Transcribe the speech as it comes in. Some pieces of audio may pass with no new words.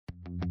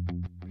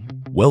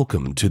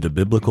Welcome to the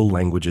Biblical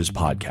Languages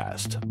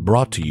Podcast,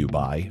 brought to you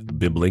by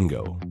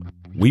Biblingo.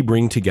 We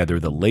bring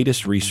together the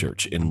latest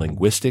research in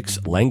linguistics,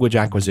 language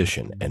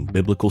acquisition, and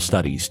biblical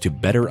studies to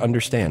better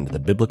understand the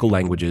biblical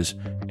languages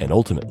and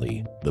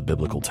ultimately the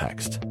biblical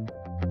text.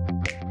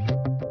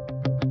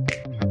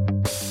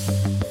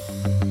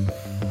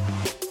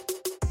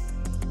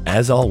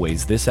 As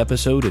always, this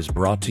episode is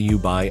brought to you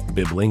by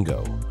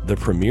Biblingo, the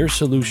premier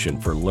solution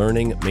for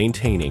learning,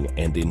 maintaining,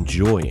 and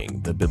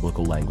enjoying the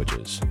biblical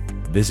languages.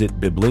 Visit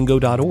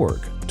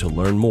biblingo.org to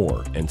learn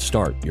more and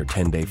start your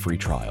 10-day free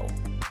trial.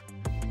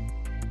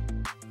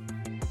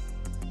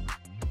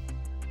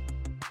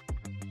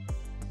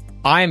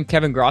 I am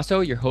Kevin Grosso,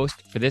 your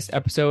host for this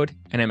episode,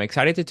 and I'm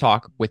excited to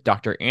talk with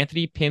Dr.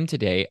 Anthony Pym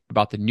today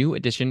about the new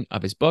edition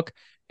of his book,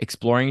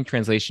 Exploring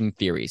Translation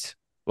Theories.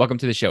 Welcome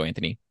to the show,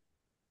 Anthony.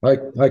 Hi,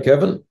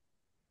 Kevin.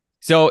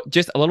 So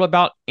just a little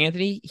about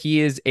Anthony. He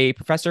is a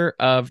professor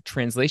of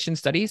translation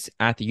studies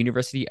at the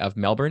University of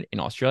Melbourne in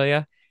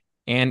Australia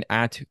and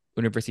at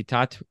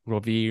Universitat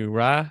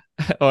Rovira.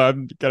 Oh,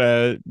 I'm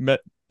going to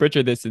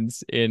butcher this in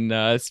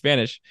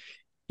Spanish.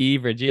 I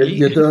Virgili.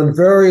 You're doing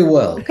very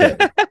well,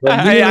 Kevin.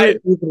 I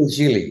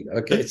Virgili.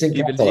 Okay, it's in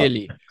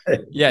Catalan.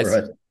 Yes,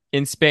 right.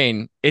 In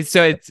Spain. Okay,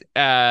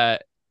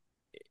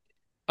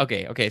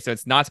 so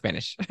it's not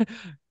Spanish.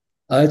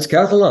 It's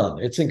Catalan.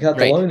 It's in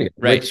Catalonia,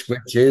 right.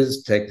 Which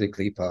is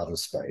technically part of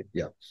Spain.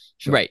 Yeah,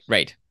 sure.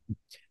 Right.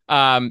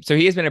 So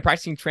he has been a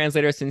practicing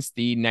translator since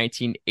the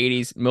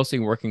 1980s, mostly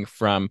working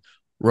from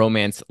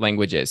Romance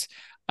languages.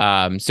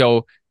 And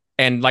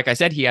like I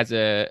said, he has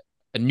a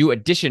new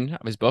edition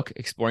of his book,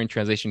 Exploring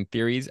Translation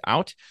Theories,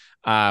 out,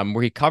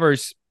 where he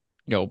covers,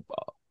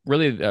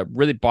 really a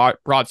really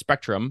broad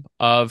spectrum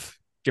of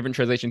different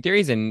translation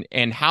theories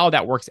and how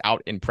that works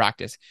out in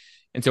practice.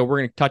 And so we're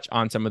going to touch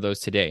on some of those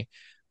today.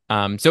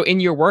 So in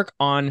your work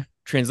on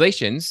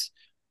translations,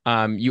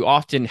 you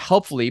often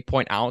helpfully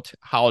point out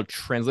how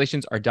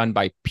translations are done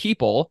by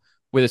people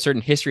with a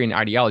certain history and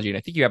ideology. And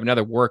I think you have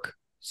another work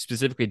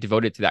specifically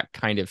devoted to that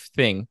kind of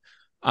thing,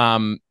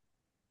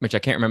 which I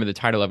can't remember the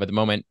title of at the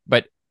moment.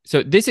 But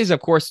so this is,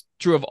 of course,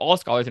 true of all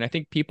scholars. And I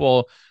think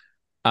people,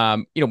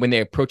 when they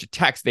approach a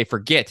text, they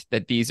forget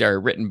that these are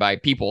written by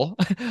people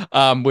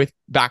with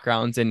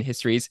backgrounds and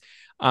histories.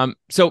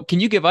 So can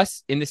you give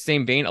us, in the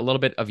same vein, a little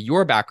bit of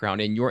your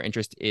background and your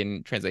interest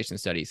in translation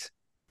studies?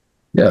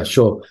 Yeah,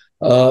 sure.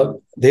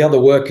 The other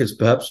work is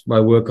perhaps my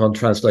work on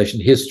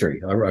translation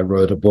history. I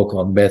wrote a book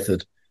on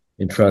method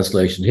in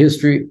translation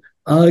history,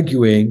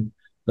 arguing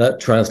that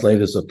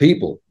translators are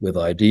people with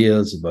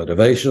ideas and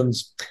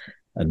motivations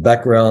and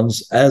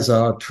backgrounds, as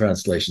are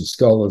translation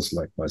scholars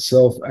like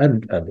myself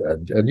and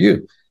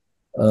you.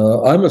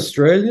 I'm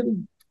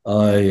Australian.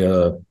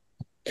 I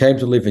came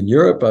to live in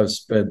Europe. I've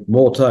spent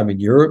more time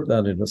in Europe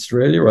than in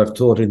Australia. I've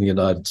taught in the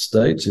United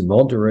States, in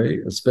Monterey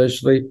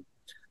especially.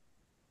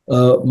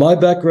 My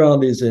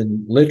background is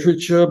in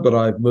literature, but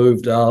I've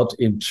moved out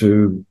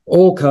into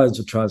all kinds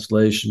of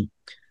translation.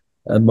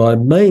 And my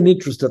main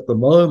interest at the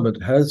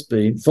moment has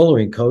been,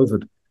 following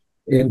COVID,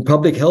 in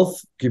public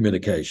health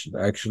communication,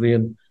 actually,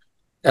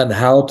 and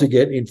how to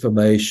get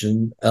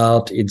information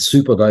out in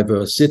super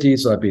diverse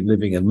cities. I've been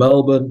living in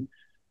Melbourne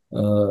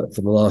for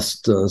the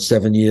last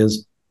 7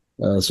 years.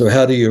 So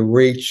how do you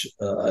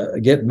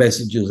get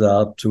messages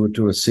out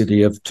to a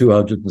city of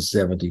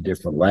 270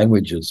 different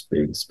languages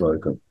being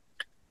spoken?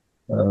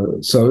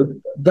 So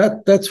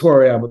that's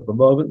where I am at the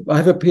moment. I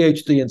have a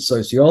PhD in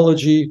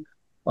sociology.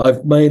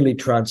 I've mainly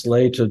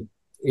translated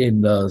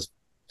in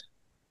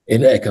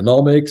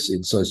economics,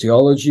 in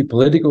sociology,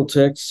 political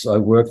texts. I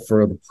worked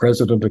for the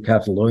president of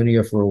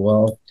Catalonia for a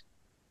while.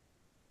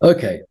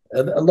 Okay,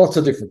 and lots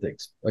of different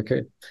things.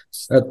 Okay,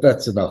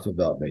 that's enough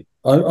about me.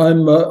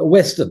 I'm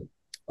Western.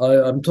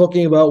 I'm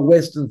talking about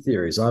Western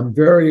theories. I'm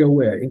very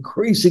aware,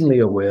 increasingly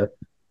aware,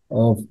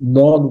 of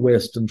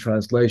non-Western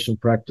translation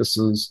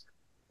practices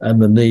and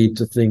the need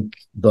to think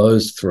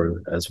those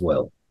through as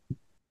well.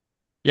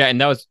 Yeah, and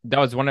that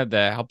was one of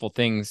the helpful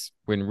things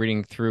when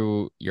reading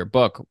through your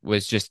book,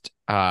 was just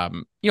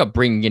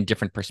bringing in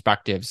different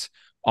perspectives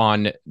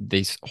on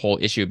this whole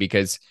issue,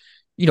 because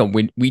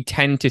when we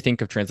tend to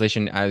think of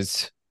translation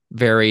as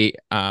very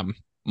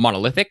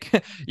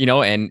monolithic,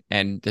 and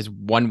there's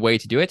one way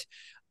to do it.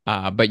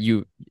 But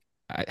you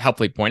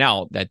helpfully point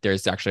out that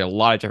there's actually a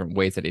lot of different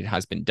ways that it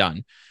has been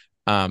done.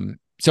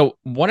 So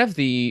one of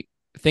the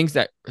things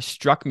that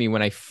struck me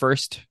when I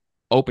first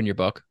opened your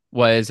book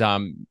was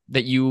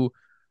that you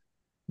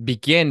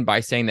begin by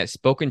saying that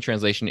spoken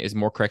translation is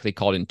more correctly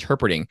called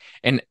interpreting.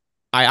 And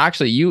I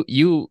actually,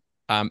 you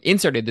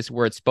inserted this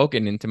word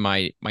spoken into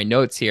my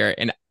notes here.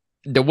 And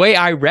the way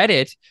I read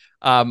it,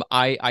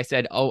 I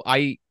said,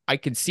 I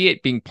could see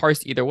it being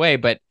parsed either way,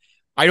 but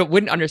I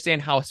wouldn't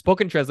understand how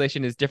spoken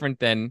translation is different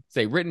than,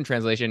 say, written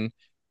translation,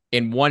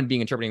 in one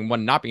being interpreting and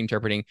one not being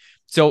interpreting.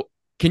 So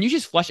can you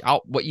just flesh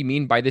out what you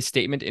mean by this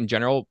statement in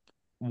general?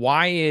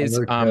 Why is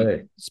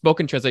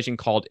spoken translation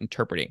called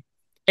interpreting?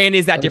 And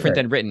is that different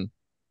than written?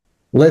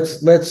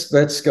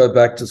 Let's go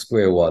back to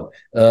square one.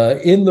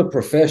 In the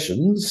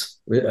professions,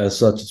 as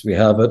such as we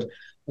have it,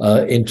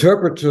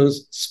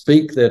 interpreters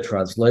speak their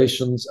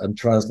translations and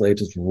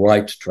translators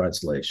write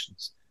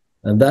translations.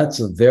 And that's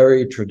a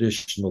very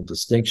traditional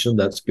distinction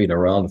that's been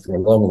around for a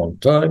long, long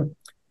time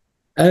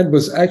and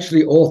was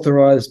actually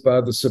authorized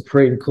by the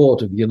Supreme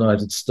Court of the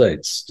United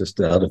States, just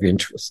out of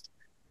interest.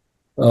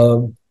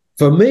 For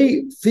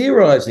me,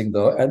 theorizing,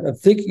 though, and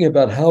thinking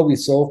about how we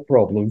solve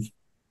problems,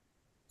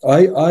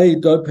 I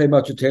don't pay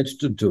much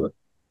attention to it.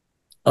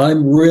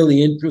 I'm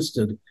really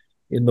interested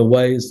in the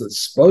ways that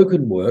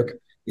spoken work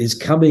is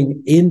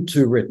coming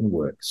into written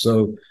work.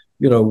 So,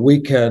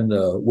 we can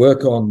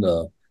work on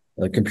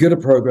a computer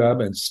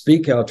program and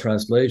speak our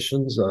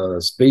translations,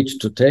 speech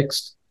to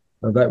text.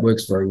 That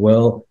works very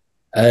well.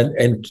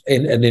 And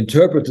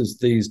interpreters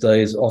these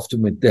days,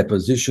 often with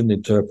deposition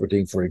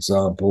interpreting, for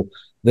example,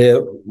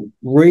 they're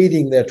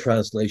reading their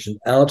translation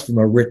out from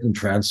a written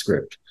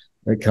transcript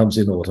that comes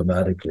in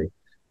automatically.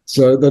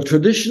 So the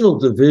traditional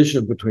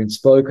division between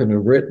spoken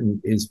and written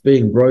is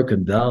being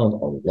broken down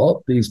a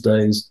lot these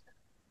days.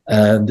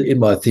 And in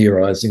my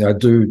theorizing, I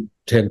do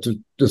tend to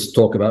just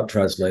talk about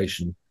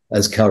translation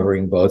as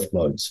covering both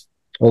modes.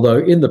 Although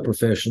in the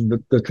profession,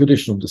 the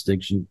traditional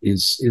distinction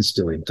is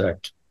still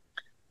intact.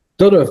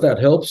 Don't know if that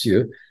helps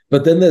you,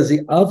 but then there's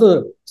the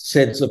other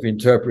sense of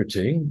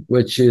interpreting,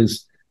 which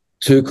is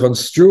to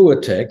construe a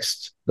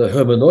text, the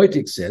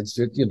hermeneutic sense,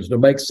 to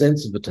make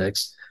sense of a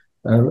text.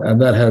 And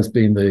that has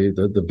been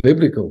the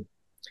biblical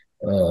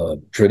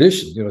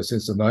tradition,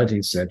 since the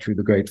 19th century,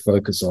 the great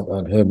focus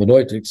on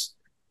hermeneutics.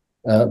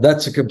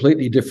 That's a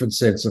completely different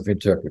sense of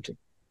interpreting.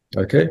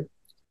 Okay?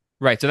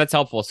 Right. So that's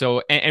helpful.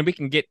 So, and we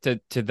can get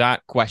to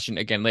that question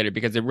again later,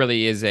 because it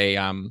really is a,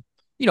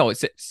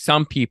 it's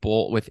some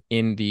people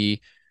within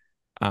the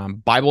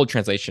Bible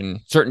translation,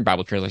 certain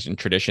Bible translation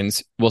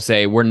traditions will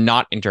say we're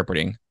not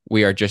interpreting,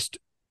 we are just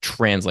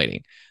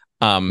translating.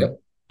 Yep.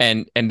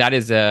 And that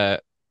is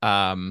it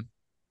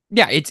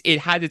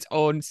has its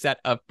own set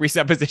of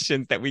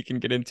presuppositions that we can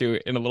get into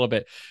in a little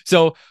bit.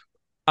 So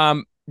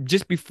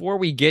just before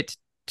we get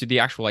to the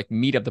actual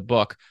meat of the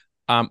book,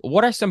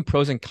 what are some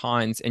pros and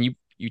cons, and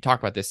you talk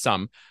about this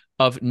some,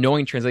 of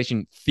knowing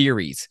translation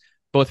theories,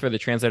 both for the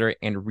translator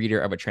and reader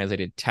of a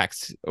translated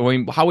text? I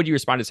mean, how would you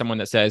respond to someone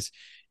that says,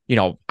 I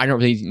don't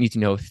really need to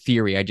know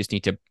theory, I just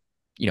need to,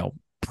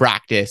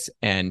 practice,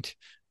 and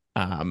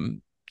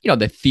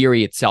the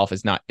theory itself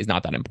is not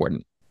that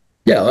important?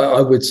 Yeah,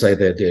 I would say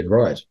they're dead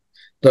right.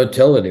 Don't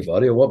tell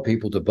anybody. I want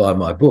people to buy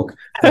my book.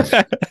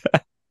 But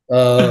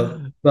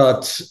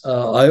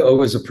I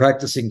was a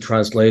practicing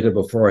translator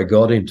before I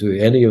got into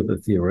any of the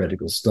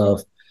theoretical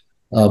stuff.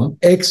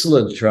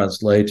 Excellent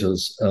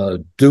translators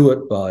do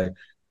it by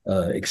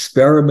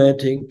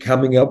experimenting,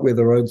 coming up with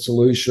their own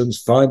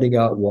solutions, finding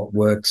out what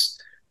works,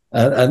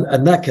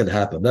 and that can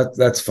happen.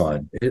 That's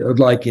fine.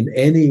 Like in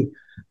any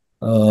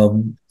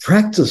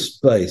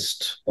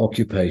practice-based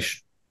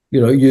occupation,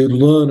 you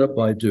learn it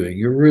by doing.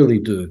 You really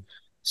do.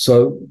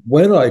 So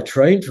when I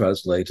train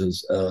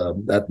translators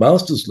at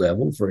master's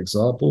level, for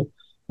example,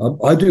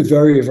 I do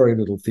very, very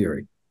little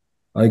theory.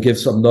 I give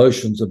some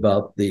notions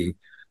about the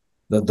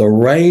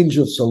range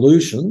of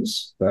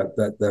solutions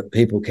that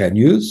people can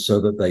use so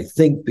that they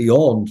think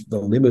beyond the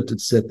limited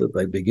set that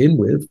they begin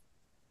with.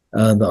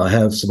 And I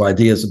have some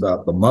ideas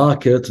about the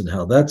market and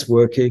how that's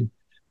working.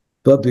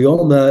 But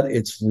beyond that,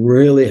 it's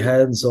really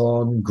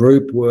hands-on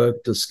group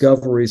work,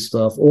 discovery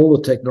stuff, all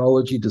the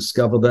technology,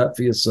 discover that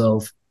for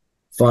yourself,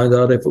 find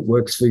out if it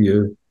works for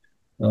you.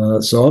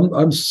 So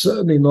I'm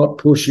certainly not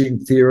pushing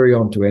theory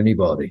onto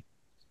anybody.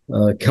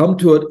 Come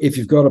to it if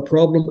you've got a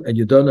problem and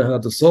you don't know how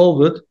to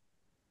solve it.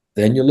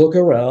 Then you look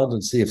around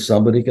and see if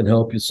somebody can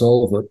help you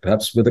solve it,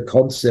 perhaps with a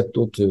concept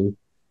or two.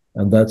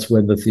 And that's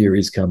when the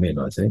theories come in,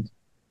 I think.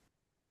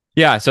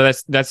 Yeah, so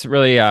that's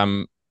really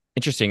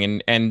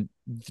interesting. And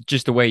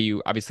just the way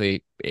you,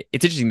 obviously,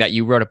 it's interesting that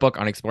you wrote a book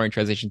on exploring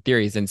translation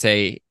theories and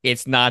say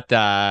it's not,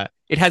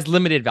 it has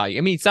limited value.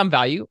 I mean, some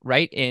value,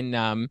 right?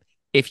 In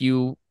if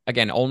you,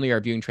 again, only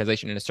are viewing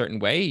translation in a certain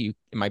way,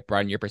 it might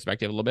broaden your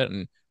perspective a little bit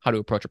on how to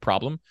approach a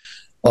problem.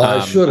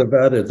 I should have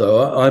added,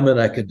 though, I'm an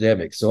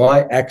academic, so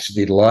I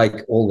actually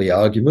like all the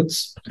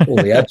arguments, all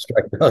the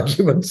abstract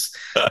arguments,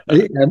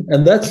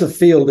 and that's a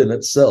field in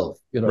itself,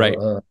 Right.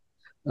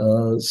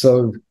 A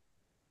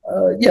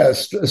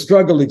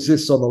struggle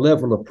exists on the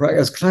level of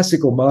practice, as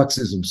classical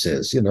Marxism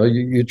says.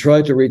 You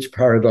try to reach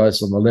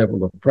paradise on the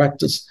level of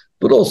practice,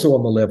 but also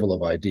on the level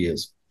of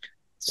ideas.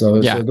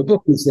 So the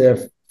book is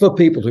there for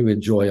people who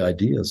enjoy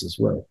ideas as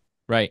well.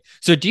 Right.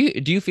 So do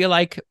you feel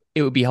like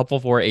it would be helpful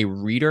for a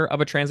reader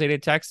of a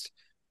translated text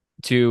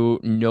to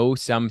know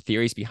some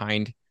theories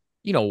behind,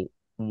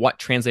 what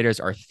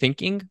translators are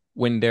thinking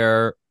when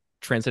they're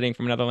translating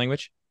from another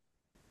language?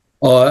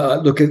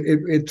 Look,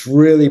 it's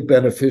really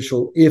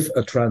beneficial if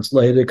a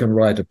translator can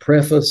write a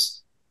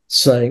preface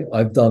saying,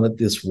 I've done it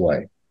this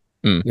way.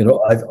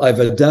 I've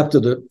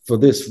adapted it for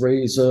this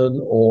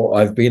reason, or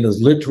I've been as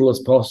literal as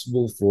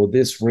possible for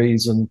this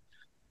reason,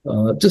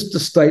 just to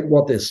state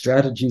what their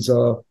strategies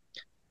are.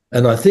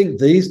 And I think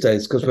these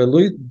days, because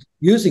we're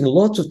using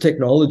lots of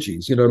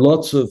technologies,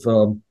 lots of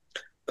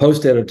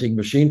post-editing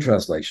machine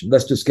translation,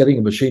 that's just getting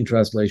a machine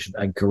translation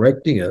and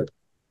correcting it.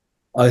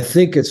 I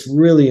think it's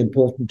really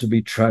important to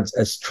be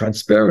as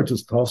transparent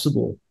as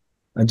possible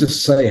and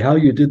just say how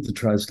you did the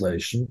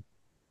translation.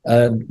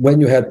 And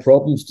when you had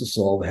problems to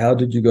solve, how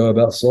did you go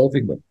about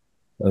solving them?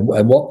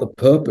 And what the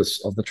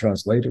purpose of the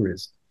translator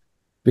is.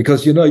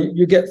 Because,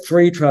 you get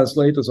 3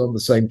 translators on the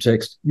same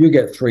text, you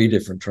get 3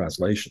 different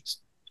translations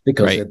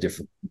because they're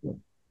different.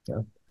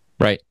 Yeah.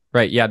 Right.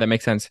 Yeah, that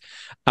makes sense.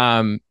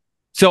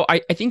 So I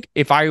think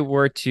if I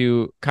were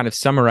to kind of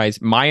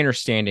summarize my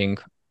understanding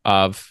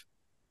of,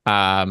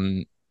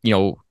 I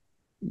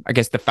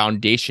guess the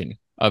foundation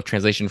of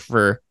translation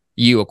for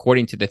you,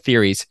 according to the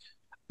theories,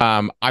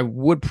 I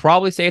would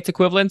probably say it's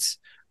equivalence,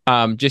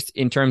 just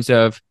in terms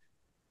of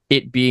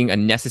it being a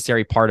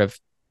necessary part of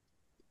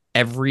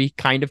every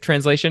kind of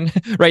translation,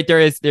 right?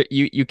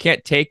 You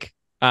can't take,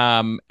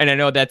 and I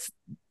know that's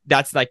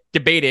like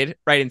debated,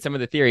 right, in some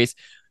of the theories,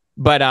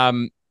 but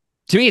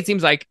to me it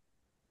seems like,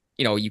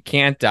 you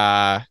can't,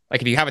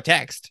 like if you have a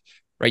text,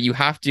 right, you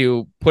have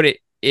to put it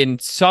in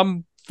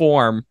some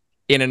form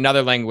in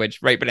another language,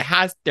 right? But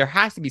there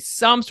has to be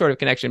some sort of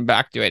connection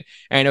back to it.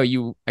 And I know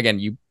you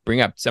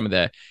bring up some of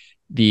the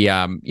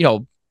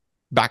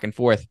back and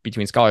forth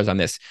between scholars on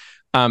this.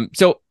 And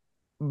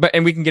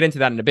we can get into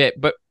that in a bit,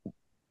 but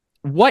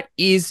what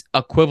is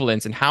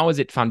equivalence and how is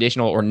it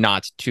foundational or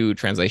not to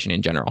translation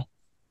in general?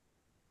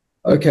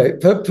 Okay.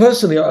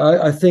 Personally,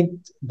 I think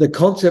the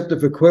concept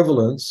of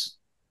equivalence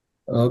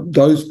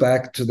goes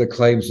back to the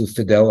claims of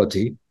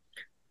fidelity,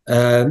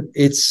 and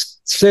it's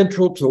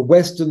central to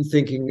Western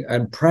thinking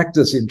and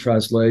practice in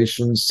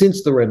translation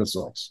since the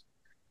Renaissance.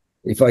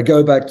 If I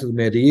go back to the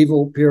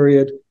medieval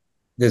period,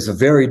 there's a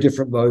very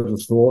different mode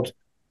of thought.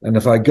 And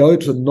if I go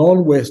to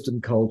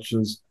non-Western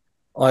cultures,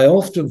 I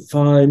often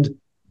find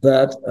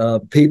that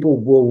people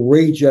will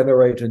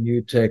regenerate a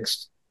new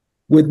text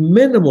with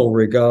minimal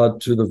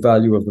regard to the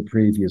value of the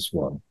previous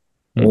one.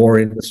 Or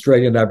in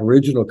Australian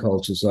Aboriginal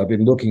cultures, I've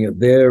been looking at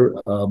their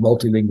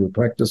multilingual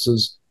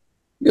practices.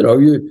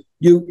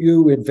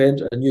 You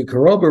invent a new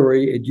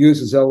corroboree, it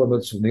uses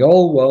elements from the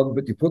old one,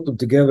 but you put them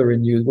together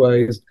in new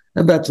ways,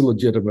 and that's a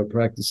legitimate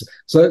practice.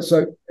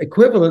 So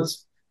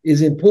equivalence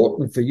is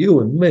important for you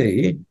and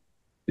me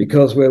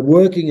because we're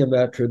working in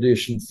that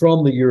tradition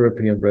from the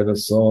European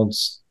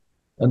Renaissance,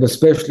 and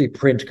especially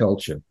print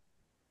culture.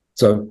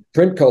 So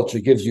print culture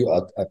gives you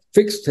a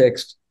fixed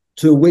text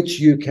to which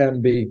you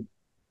can be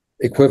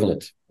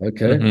equivalent,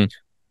 okay? Mm-hmm.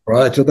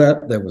 Prior to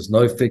that, there was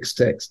no fixed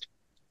text.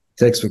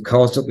 Texts were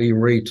constantly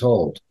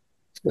retold,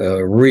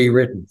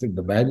 rewritten through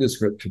the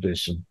manuscript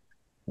tradition.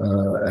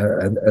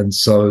 And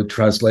so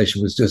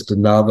translation was just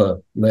another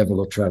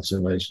level of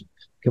transformation.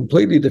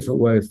 Completely different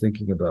way of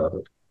thinking about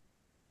it.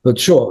 But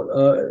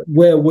sure,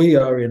 where we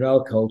are in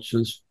our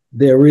cultures,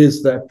 there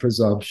is that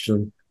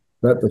presumption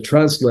that the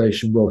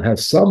translation will have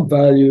some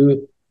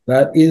value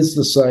that is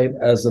the same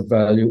as the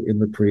value in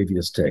the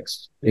previous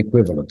text,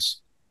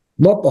 equivalence.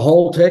 Not the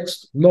whole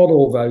text, not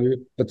all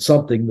value, but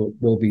something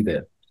will be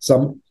there,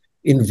 some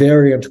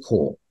invariant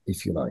core,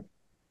 if you like.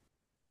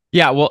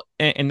 Yeah, well,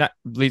 and that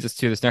leads us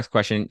to this next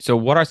question. So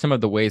what are some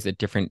of the ways that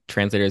different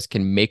translators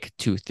can make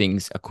two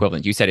things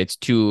equivalent? You said it's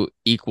two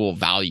equal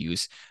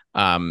values.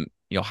 How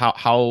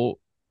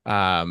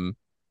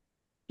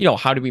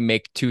do we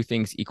make two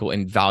things equal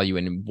in value,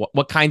 and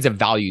what kinds of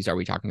values are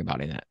we talking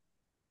about in that?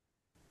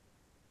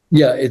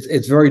 Yeah,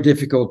 it's very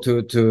difficult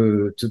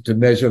to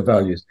measure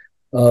values.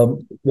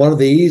 One of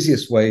the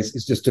easiest ways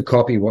is just to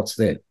copy what's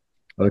there.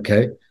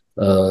 Okay,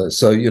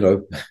 so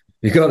you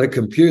got a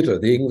computer.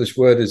 The English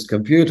word is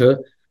computer.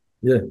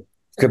 Yeah,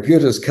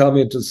 computers come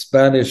into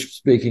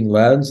Spanish-speaking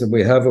lands, and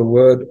we have a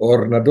word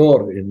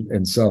ordenador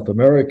in South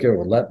America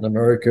or Latin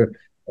America,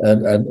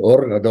 and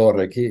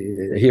ordenador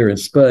here in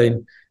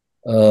Spain.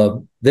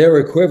 They're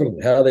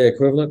equivalent. How are they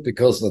equivalent?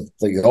 Because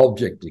the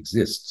object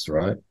exists,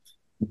 right?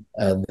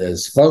 And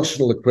there's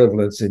functional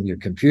equivalence in your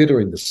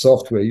computer, in the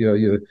software.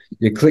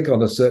 You click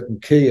on a certain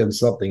key and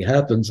something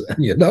happens,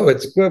 and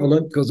it's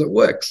equivalent because it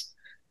works.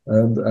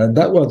 And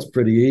that one's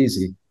pretty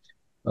easy.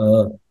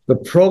 The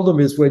problem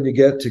is when you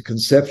get to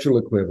conceptual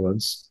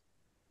equivalence,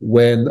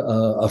 when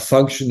a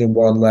function in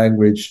one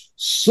language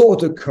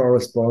sort of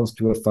corresponds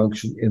to a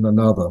function in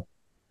another.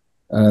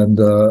 And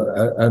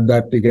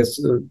that begets,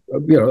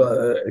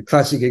 a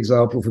classic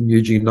example from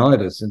Eugene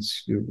Nida,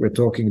 since we're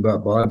talking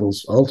about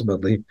Bibles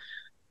ultimately.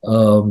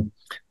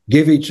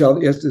 Give each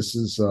other, yes, this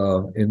is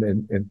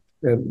in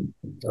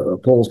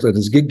Paul's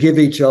letters, give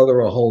each other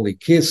a holy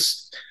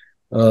kiss.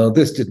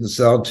 This didn't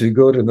sound too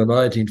good in the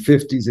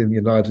 1950s in the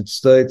United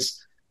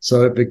States,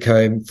 so it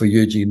became, for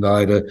Eugene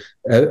Nida,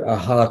 a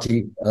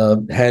hearty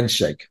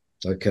handshake.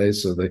 Okay,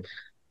 so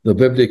the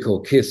biblical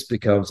kiss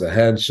becomes a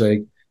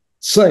handshake.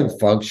 Same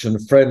function,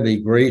 friendly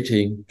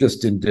greeting,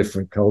 just in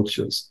different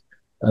cultures.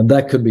 And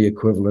that can be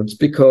equivalence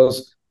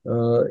because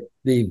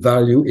the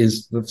value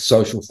is the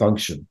social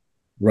function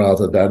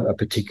rather than a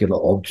particular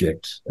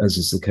object, as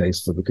is the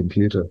case for the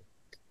computer.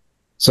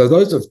 So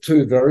those are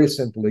two very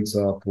simple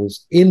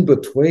examples. In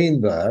between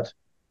that,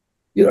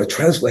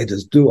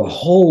 translators do a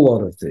whole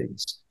lot of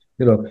things.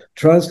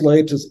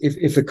 Translators,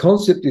 if a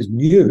concept is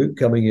new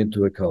coming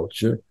into a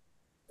culture,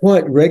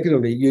 quite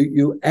regularly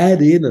you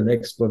add in an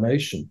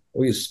explanation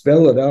or you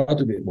spell it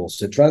out a bit more.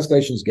 So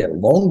translations get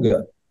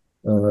longer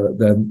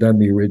than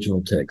the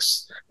original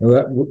text.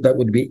 And that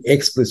would be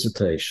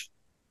explicitation.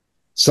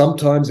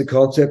 Sometimes a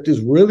concept is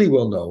really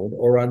well known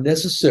or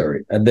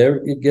unnecessary, and there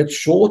it gets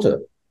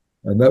shorter,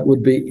 and that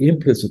would be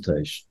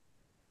implicitation.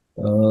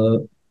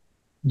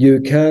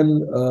 You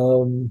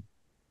can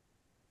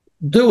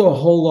do a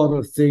whole lot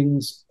of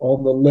things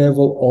on the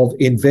level of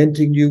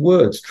inventing new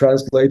words.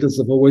 Translators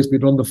have always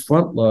been on the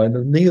front line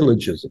of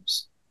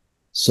neologisms.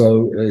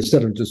 So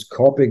instead of just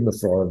copying the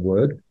foreign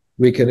word,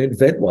 we can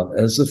invent one,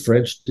 as the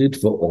French did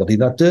for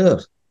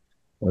ordinateur.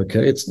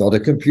 Okay, it's not a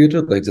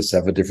computer. They just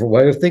have a different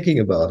way of thinking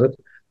about it.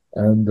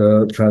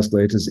 And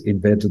translators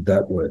invented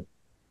that word.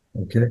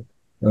 Okay,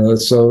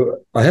 so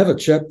I have a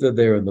chapter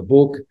there in the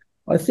book.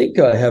 I think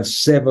I have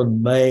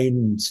 7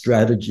 main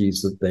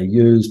strategies that they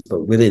use,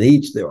 but within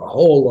each, there are a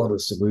whole lot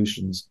of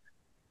solutions.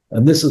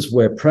 And this is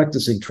where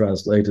practicing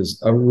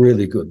translators are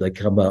really good. They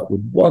come out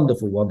with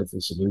wonderful, wonderful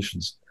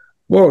solutions,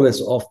 more or less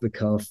off the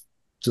cuff,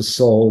 to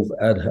solve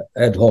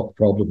ad hoc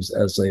problems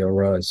as they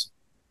arise.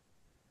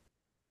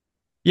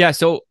 Yeah,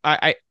 so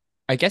I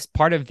guess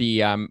part of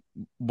the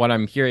what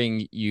I'm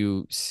hearing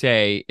you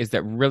say is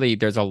that really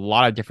there's a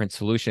lot of different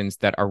solutions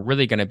that are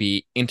really going to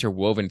be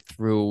interwoven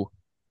through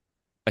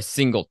a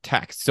single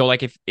text. So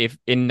like if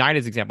in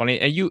NIDA's example,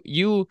 and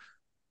you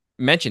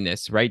mentioned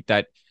this, right,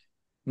 that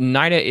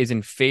NIDA is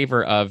in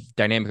favor of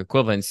dynamic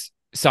equivalence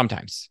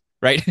sometimes,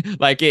 right?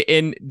 Like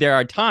there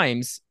are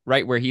times,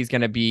 right, where he's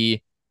going to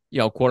be,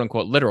 quote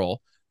unquote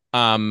literal.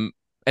 And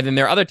then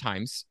there are other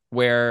times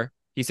where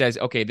he says,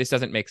 okay, this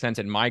doesn't make sense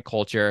in my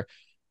culture.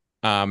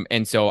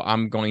 And so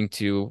I'm going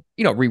to,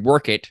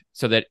 rework it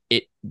so that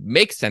it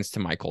makes sense to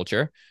my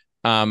culture.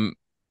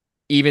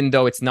 Even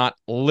though it's not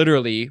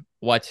literally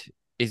what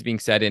is being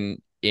said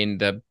in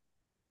the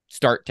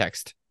start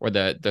text or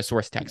the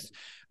source text.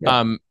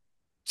 Yeah.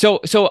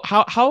 So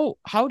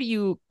how do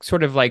you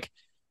sort of like,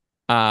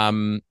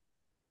 how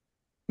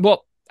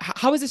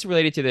is this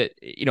related to the,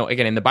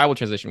 again, in the Bible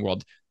translation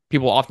world,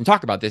 people often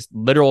talk about this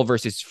literal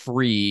versus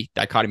free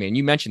dichotomy. And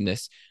you mentioned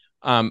this.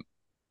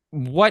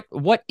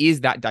 What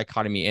is that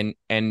dichotomy?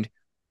 And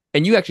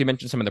you actually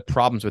mentioned some of the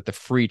problems with the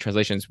free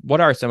translations.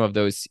 What are some of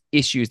those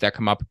issues that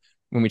come up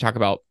when we talk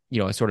about,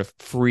 a sort of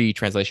free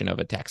translation of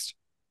a text?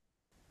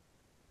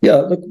 Yeah,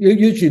 look,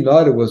 Eugene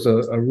Nida was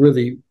a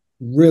really,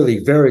 really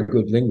very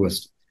good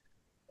linguist.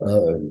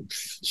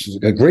 She's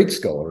a Greek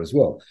scholar as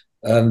well.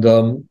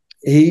 And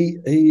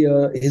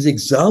his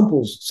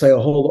examples say a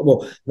whole lot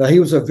more. Now, he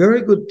was a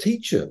very good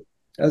teacher,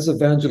 as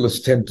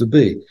evangelists tend to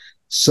be.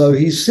 So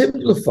he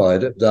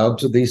simplified it down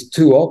to these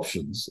 2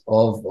 options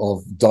of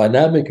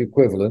dynamic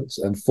equivalence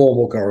and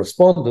formal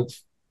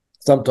correspondence,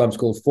 sometimes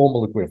called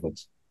formal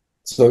equivalence.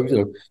 So,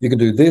 you can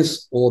do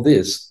this or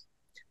this.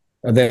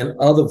 And then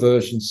other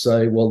versions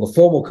say, well, the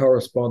formal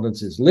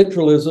correspondence is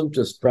literalism,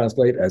 just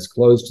translate as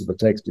close to the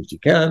text as you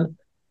can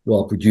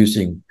while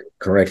producing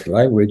correct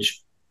language.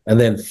 And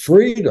then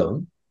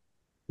freedom,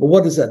 well,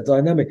 what is that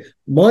dynamic?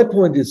 My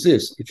point is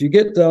this: if you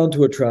get down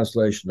to a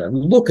translation and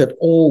look at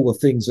all the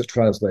things that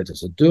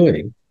translators are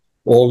doing,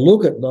 or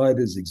look at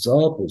Nida's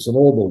examples and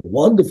all the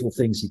wonderful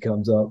things he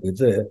comes out with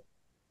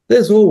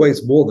there's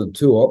always more than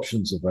 2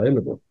 options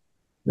available.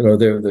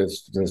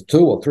 There's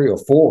 2 or 3 or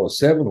 4 or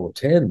 7 or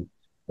 10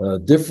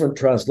 different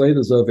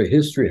translators over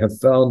history have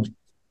found,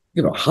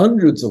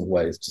 hundreds of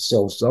ways to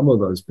solve some of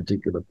those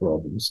particular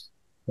problems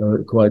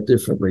quite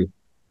differently.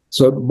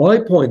 So my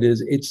point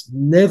is, it's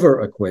never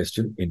a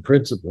question, in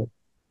principle,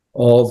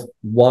 of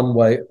one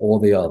way or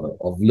the other,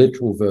 of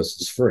literal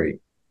versus free.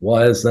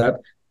 Why is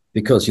that?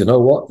 Because you know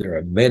what? There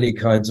are many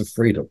kinds of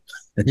freedom,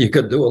 and you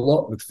can do a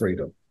lot with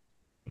freedom.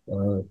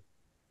 I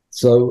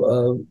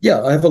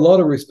have a lot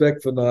of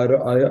respect for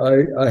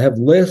NIDA. I have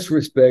less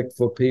respect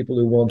for people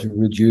who want to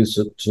reduce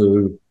it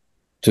to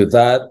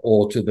that,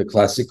 or to the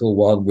classical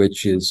one,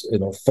 which is,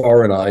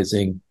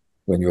 foreignizing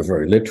when you're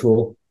very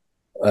literal,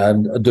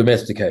 and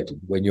domesticating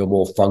when you're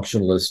more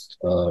functionalist,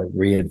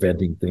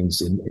 reinventing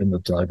things in the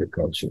target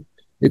culture.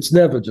 It's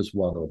never just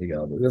one or the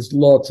other. There's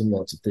lots and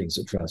lots of things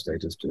that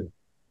translators do.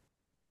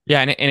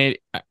 Yeah, and it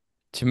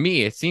to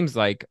me, it seems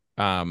like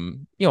a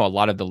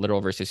lot of the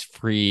literal versus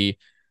free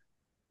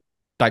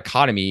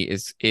dichotomy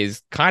is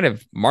kind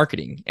of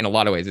marketing in a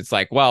lot of ways. It's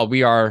like, well,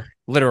 we are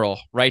literal,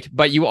 right?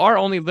 But you are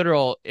only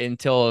literal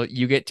until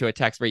you get to a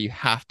text where you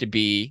have to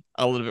be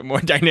a little bit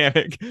more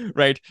dynamic,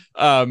 right?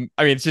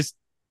 It's just,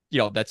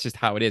 that's just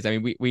how it is. I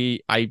mean,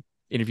 I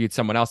interviewed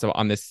someone else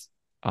on this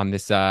in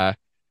this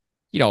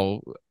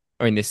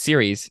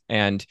series,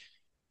 and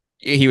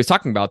he was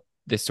talking about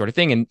this sort of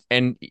thing,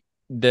 and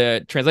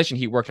the translation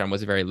he worked on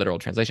was a very literal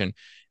translation.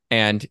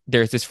 And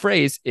there's this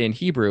phrase in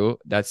Hebrew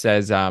that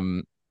says,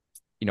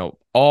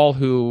 all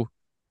who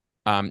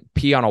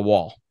pee on a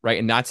wall, right?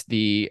 And that's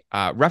a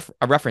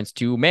reference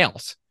to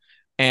males.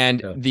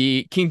 And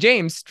the King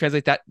James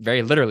translates that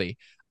very literally.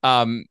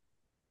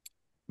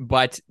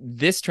 But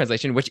this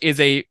translation, which is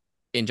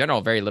in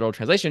general, very literal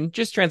translation,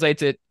 just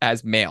translates it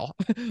as male,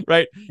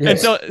 right?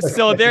 Yes. And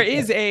so there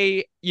is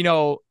I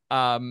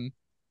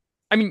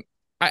mean,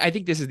 I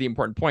think this is the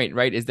important point,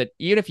 right? Is that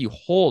even if you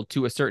hold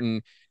to a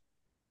certain,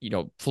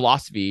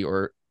 philosophy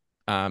or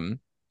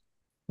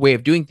way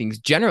of doing things,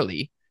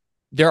 generally,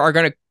 there's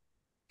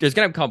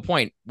gonna come a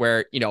point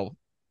where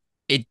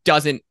it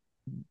doesn't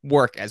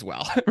work as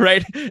well,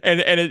 right?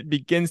 And it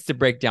begins to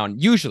break down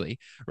usually,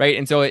 right?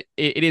 And so it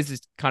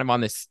is kind of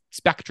on this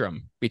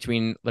spectrum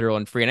between literal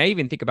and free. And I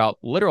even think about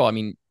literal. I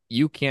mean,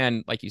 you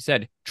can, like you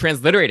said,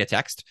 transliterate a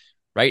text,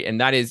 right? And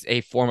that is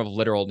a form of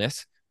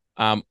literalness.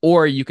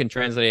 Or you can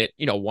translate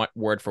it,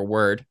 word for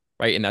word,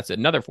 right? And that's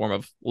another form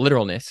of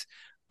literalness,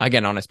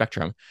 again, on a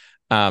spectrum.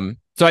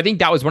 So I think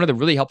that was one of the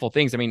really helpful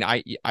things. I mean,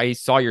 I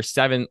saw your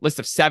list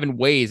of 7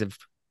 ways of,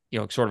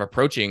 sort of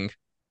approaching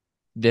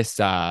this,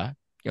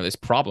 this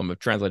problem of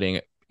translating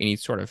any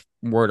sort of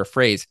word or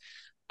phrase.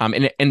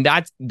 And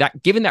that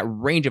given that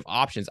range of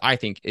options, I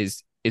think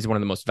is one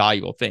of the most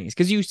valuable things,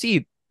 because you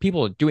see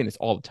people doing this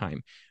all the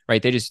time,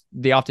 right?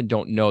 They often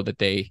don't know that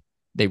they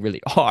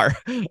really are.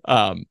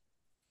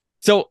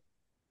 So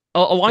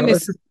along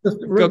this,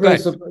 go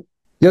ahead.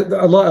 Yeah,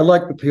 I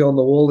like the P on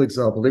the wall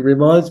example. It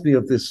reminds me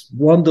of this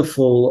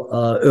wonderful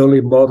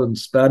early modern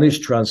Spanish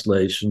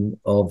translation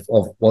of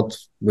what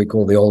we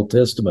call the Old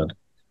Testament,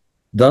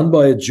 done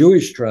by a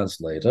Jewish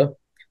translator.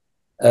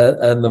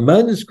 And the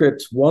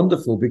manuscript's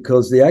wonderful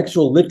because the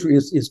actual literary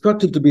is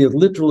instructed to be as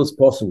literal as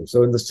possible.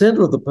 So in the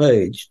center of the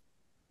page,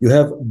 you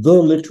have the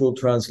literal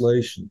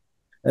translation.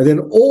 And then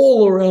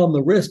all around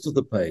the rest of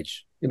the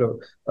page,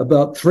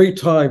 about 3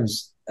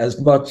 times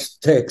as much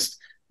text,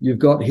 you've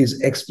got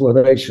his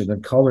explanation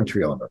and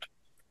commentary on it.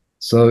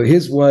 So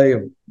his way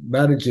of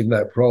managing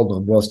that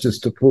problem was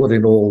just to put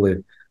in all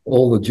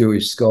the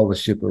Jewish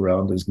scholarship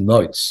around as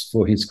notes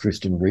for his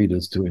Christian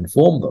readers to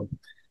inform them.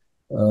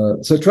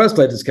 So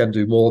translators can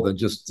do more than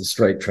just the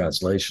straight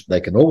translation. They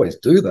can always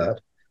do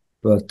that,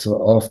 but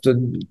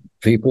often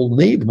people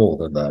need more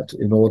than that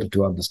in order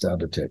to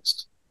understand a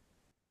text.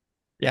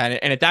 Yeah,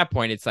 and at that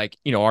point, it's like,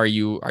 are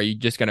you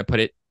just going to put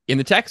it in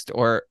the text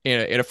or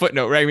in a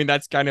footnote, right? I mean,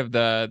 that's kind of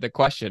the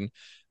question.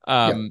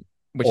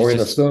 Which or is in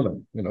a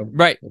sermon,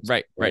 Right,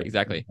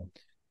 exactly.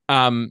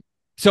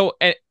 So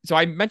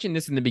I mentioned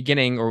this in the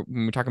beginning, or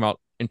when we're talking about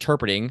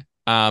interpreting.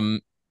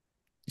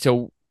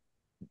 So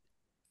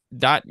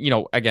that,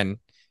 again,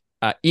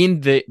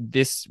 in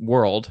this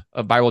world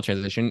of Bible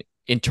translation,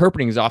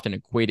 interpreting is often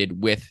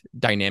equated with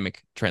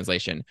dynamic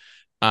translation.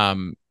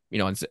 And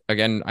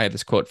again, I have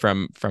this quote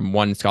from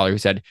one scholar who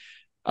said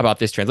about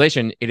this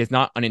translation: it is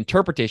not an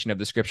interpretation of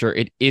the scripture,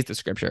 it is the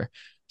scripture.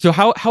 So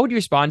how would you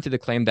respond to the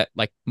claim that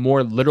like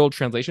more literal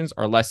translations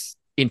are less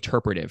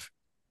interpretive?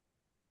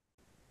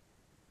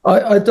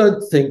 I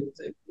don't think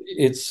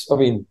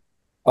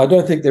I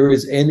don't think there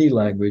is any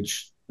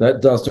language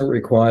that doesn't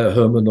require a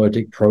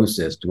hermeneutic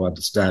process to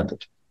understand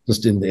it,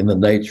 just in the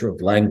nature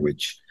of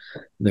language.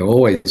 There are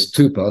always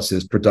 2 parts: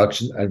 there's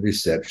production and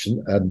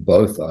reception, and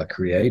both are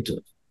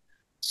creative.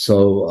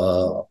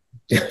 So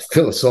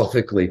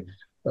philosophically,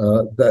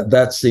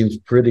 that seems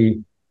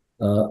pretty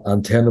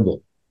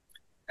untenable.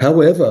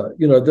 However,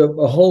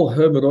 the whole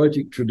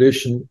hermeneutic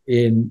tradition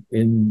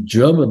in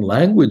German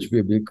language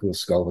biblical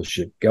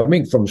scholarship,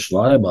 coming from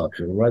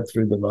Schleiermacher right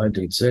through the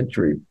 19th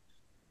century,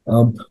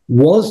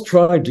 was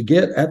trying to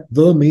get at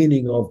the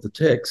meaning of the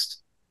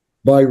text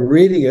by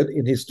reading it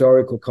in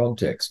historical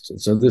context.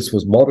 And so this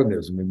was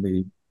modernism in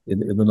the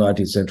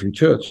 19th century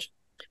church.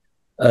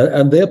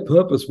 And their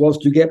purpose was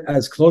to get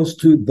as close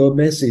to the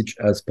message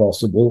as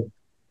possible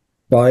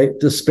by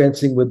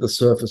dispensing with the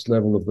surface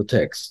level of the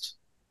text.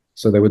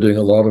 So they were doing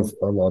a lot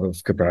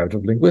of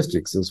comparative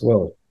linguistics as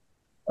well.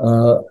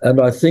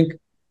 And I think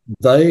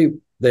their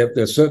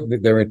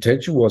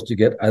intention was to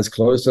get as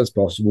close as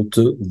possible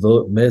to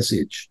the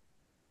message.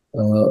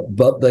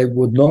 But they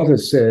would not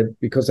have said,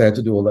 because they had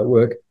to do all that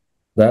work,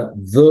 that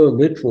the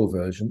literal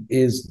version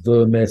is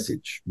the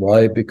message.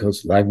 Why?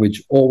 Because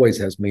language always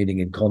has meaning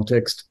in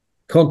context.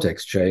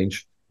 Context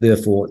change,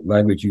 therefore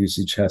language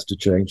usage has to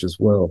change as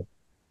well.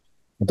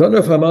 I don't know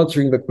if I'm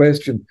answering the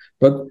question,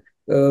 but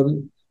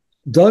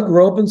Doug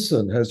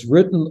Robinson has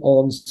written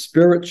on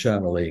spirit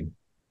channeling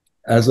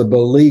as a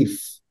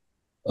belief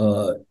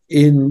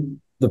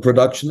in the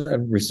production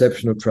and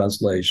reception of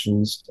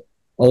translations,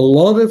 a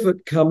lot of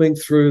it coming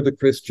through the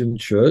Christian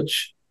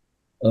church,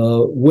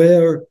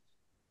 where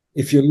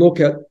if you look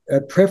at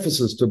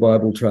prefaces to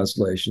Bible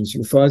translations,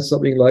 you find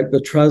something like the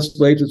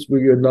translators were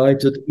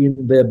united in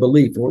their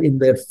belief or in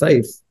their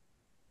faith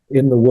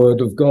in the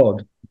Word of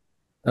God.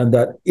 And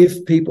that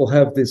if people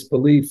have this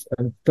belief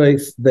and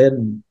faith,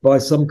 then by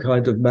some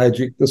kind of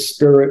magic, the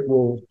Spirit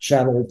will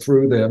channel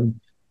through them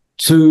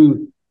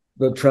to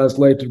the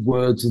translated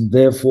words and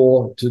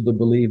therefore to the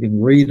believing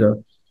reader.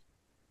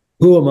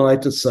 Who am I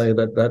to say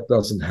that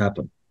doesn't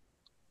happen?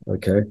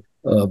 Okay,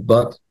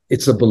 but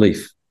it's a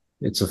belief.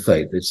 It's a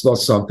faith. It's not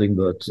something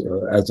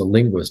that, as a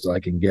linguist, I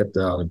can get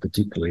down and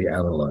particularly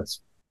analyze.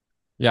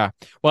 Yeah.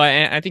 Well,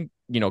 and I think,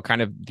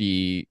 kind of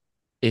the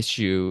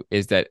issue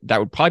is that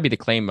would probably be the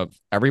claim of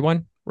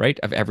everyone, right?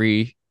 Of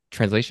every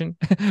translation,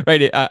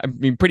 right? I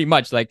mean, pretty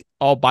much like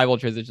all Bible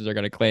translations are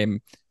going to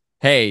claim,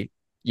 hey,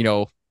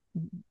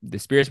 the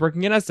Spirit's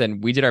working in us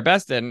and we did our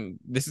best and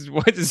this is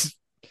what is,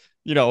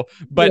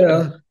 but,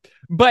 yeah.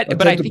 But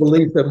I think to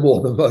believe them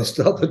more than most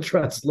other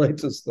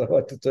translators, though, I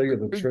have to tell you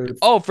the truth.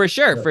 Oh, for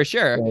sure.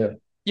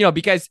 Yeah.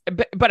 Because,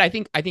 but I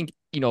think,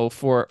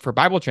 for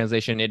Bible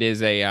translation, it is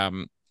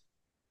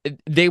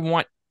they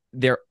want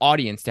their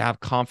audience to have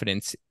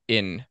confidence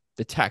in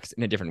the text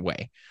in a different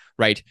way,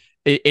 right?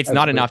 It's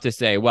not enough to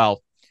say,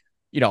 well,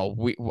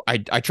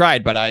 I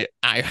tried, but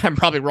I'm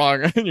probably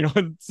wrong,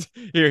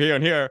 here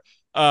and here.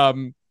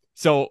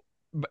 So,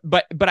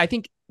 but I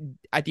think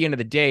at the end of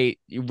the day,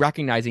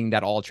 recognizing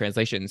that all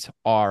translations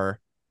are,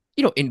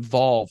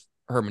 involve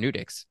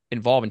hermeneutics,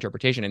 involve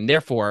interpretation, and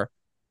therefore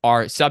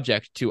are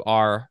subject to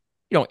our,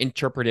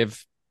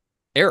 interpretive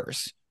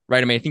errors,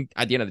 right? I mean, I think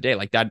at the end of the day,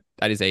 like that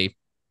is a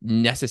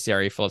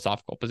necessary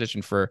philosophical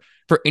position for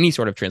any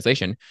sort of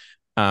translation,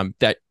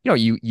 that,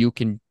 you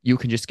can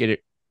just get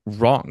it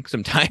wrong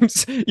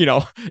sometimes,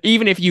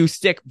 even if you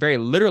stick very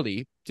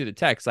literally to the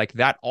text, like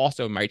that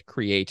also might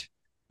create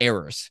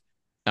errors.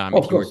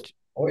 Of course.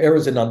 Or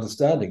errors in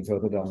understanding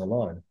further down the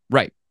line.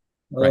 Right.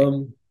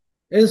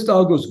 Ernst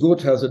August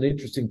Gut has an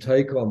interesting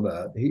take on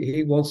that.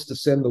 He wants to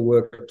send the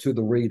work to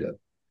the reader.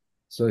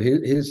 So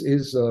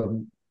his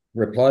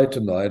reply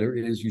to Nida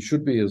is you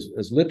should be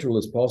as literal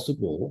as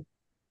possible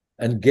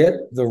and get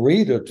the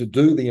reader to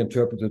do the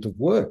interpretative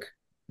work.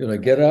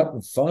 Get out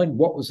and find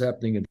what was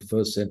happening in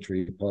first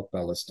century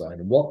Palestine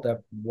and what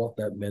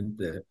that meant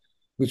there,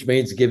 which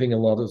means giving a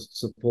lot of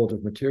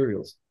supportive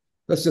materials.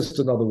 That's just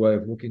another way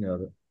of looking at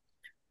it.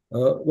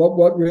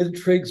 What really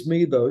intrigues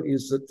me, though,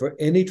 is that for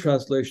any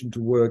translation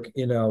to work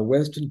in our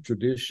Western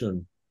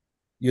tradition,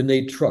 you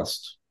need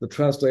trust. The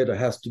translator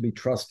has to be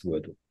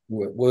trustworthy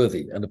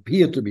and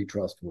appear to be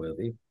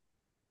trustworthy,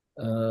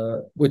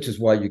 which is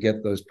why you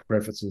get those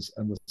prefaces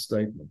and the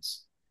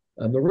statements.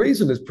 And the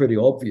reason is pretty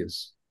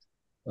obvious.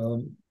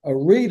 A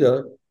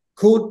reader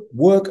could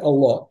work a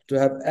lot to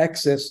have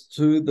access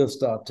to the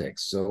start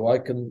text. So I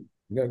can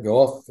go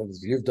off,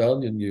 as you've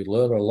done, and you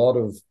learn a lot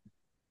of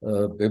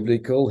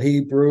biblical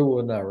Hebrew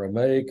and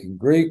Aramaic and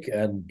Greek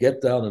and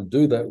get down and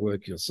do that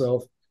work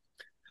yourself.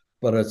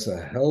 But it's a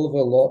hell of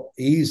a lot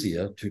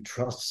easier to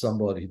trust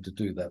somebody to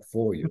do that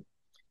for you.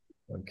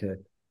 Okay.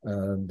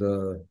 And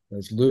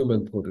as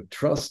Luhmann put it,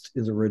 trust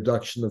is a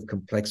reduction of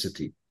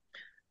complexity.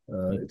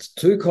 It's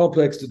too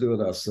complex to do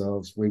it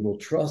ourselves. We will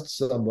trust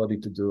somebody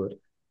to do it.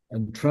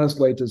 And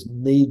translators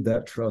need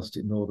that trust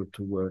in order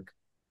to work.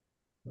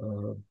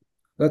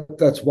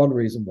 That's one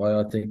reason why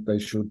I think they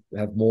should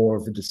have more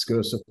of a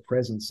discursive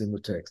presence in the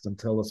text and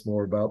tell us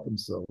more about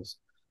themselves.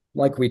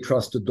 Like we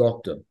trust a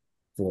doctor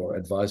for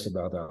advice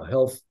about our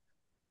health,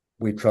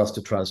 we trust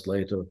a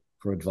translator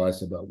for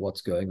advice about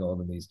what's going on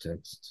in these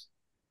texts.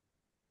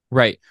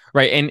 Right.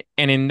 And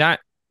in that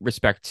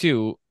respect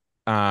too,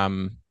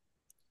 again,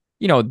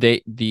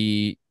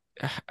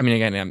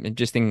 I'm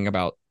just thinking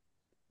about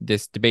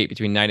this debate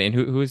between Nida and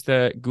who's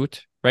the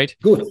Gut, right?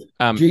 Gut.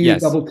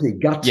 G-U-T-T.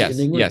 Gut yes,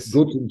 in English. Yes.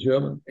 Gut in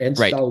German. And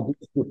right. Gut.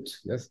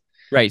 Yes.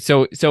 Right.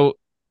 So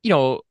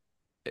Nida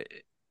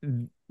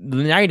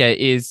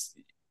is,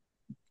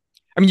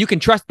 you can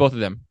trust both of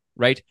them,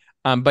 right?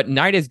 But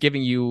Nida is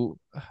giving you,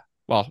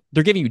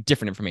 they're giving you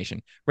different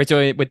information, right?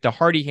 So with the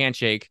hearty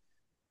handshake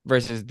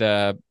versus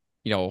the,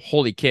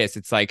 holy kiss,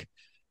 it's like,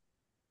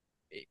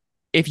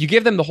 if you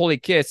give them the holy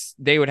kiss,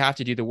 they would have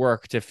to do the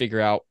work to figure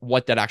out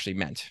what that actually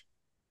meant,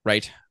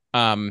 right?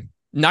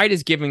 Nida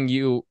is giving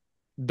you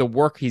the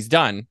work he's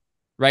done,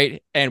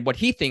 right? And what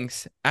he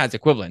thinks as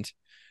equivalent.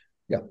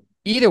 Yeah.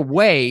 Either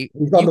way,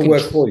 he's done the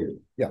work for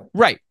you. Yeah.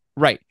 Right.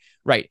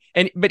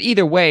 But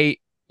either way,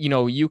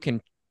 you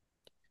can.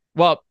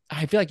 Well,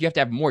 I feel like you have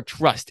to have more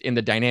trust in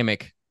the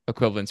dynamic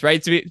equivalence,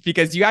 right? So,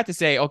 because you have to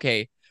say,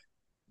 okay,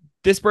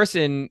 this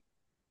person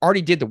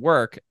already did the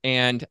work,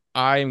 and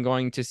I'm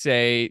going to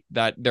say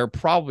that they're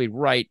probably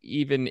right,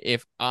 even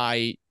if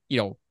I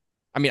don't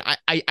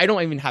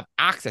even have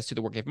access to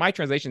the work. If my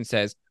translation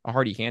says a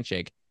hearty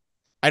handshake,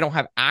 I don't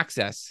have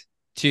access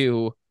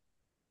to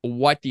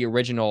what the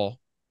original,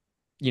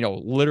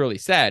 literally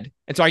said.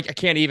 And so I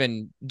can't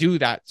even do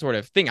that sort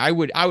of thing. I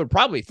would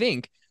probably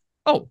think,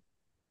 oh,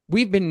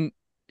 we've been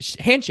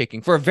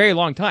handshaking for a very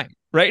long time,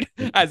 right?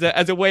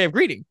 As a way of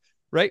greeting,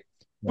 right?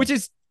 Yeah. Which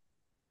is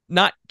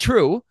not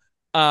true,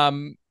 at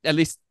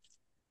least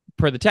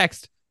per the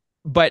text.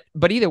 But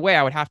either way,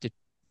 I would have to,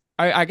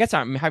 I guess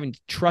I'm having to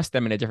trust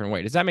them in a different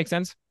way. Does that make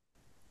sense?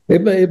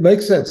 It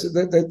makes sense.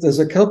 There's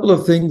a couple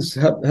of things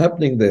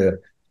happening there.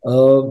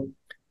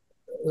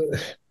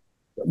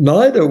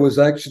 Nida was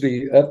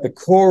actually at the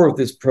core of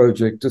this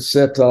project to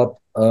set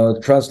up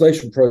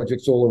translation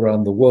projects all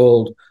around the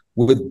world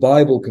with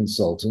Bible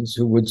consultants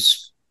who would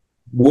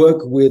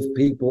work with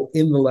people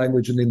in the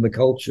language and in the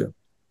culture.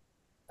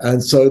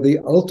 And so the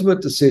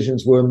ultimate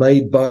decisions were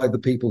made by the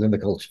people in the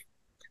culture.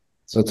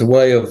 So it's a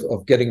way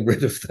of getting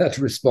rid of that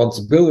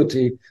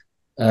responsibility.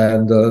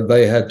 And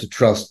they had to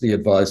trust the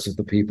advice of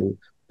the people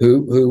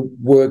who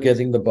were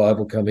getting the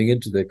Bible coming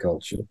into their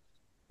culture.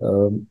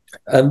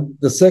 And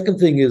the second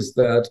thing is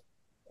that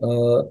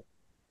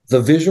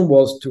the vision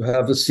was to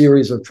have a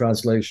series of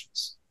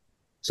translations.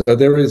 So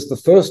there is the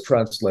first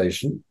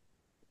translation,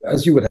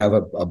 as you would have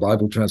a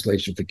Bible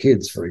translation for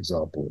kids, for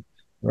example,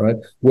 right,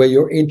 where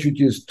you're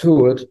introduced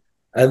to it,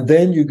 and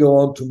then you go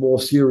on to more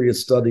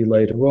serious study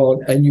later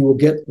on, and you will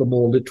get the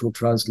more literal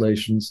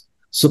translations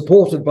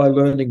supported by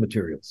learning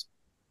materials.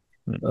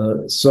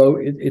 So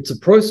it's a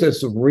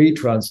process of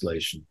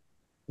retranslation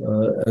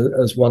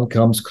as one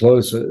comes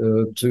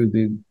closer to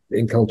the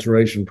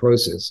enculturation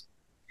process.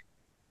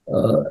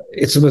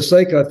 It's a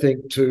mistake, I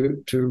think,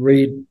 to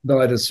read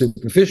Knight as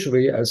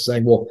superficially as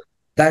saying, well,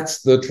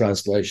 that's the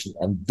translation,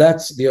 and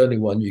that's the only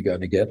one you're going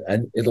to get,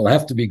 and it'll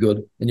have to be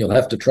good, and you'll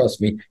have to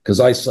trust me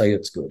because I say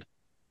it's good.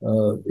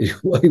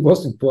 He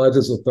wasn't quite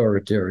as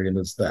authoritarian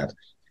as that.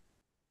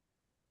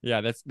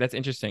 Yeah, that's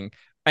interesting,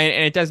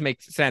 and it does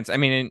make sense. I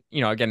mean,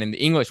 again, in the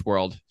English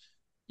world,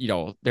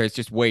 there's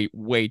just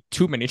way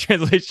too many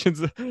translations,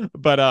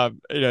 but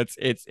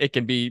it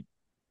can be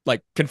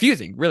like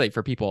confusing, really,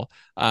 for people,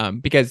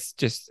 because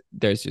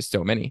there's just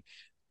so many.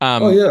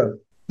 Oh yeah,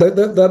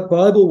 that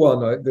Bible one,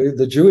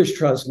 the Jewish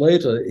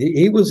translator,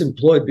 he was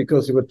employed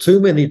because there were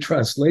too many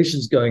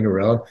translations going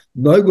around.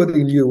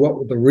 Nobody knew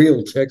what the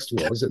real text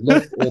was. It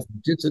lacked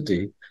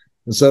authenticity,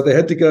 and so they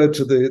had to go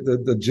to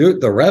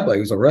the rabbi, who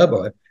was a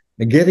rabbi,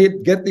 and get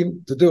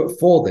him to do it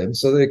for them,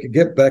 so they could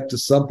get back to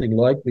something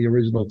like the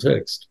original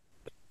text.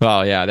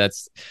 Well, yeah,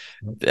 that's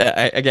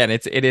again,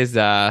 it is.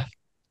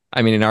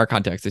 I mean, in our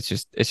context, it's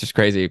just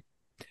crazy.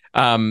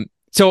 This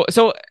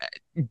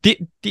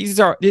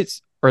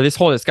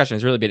whole discussion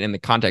has really been in the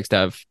context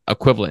of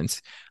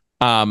equivalence.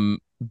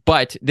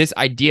 But this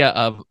idea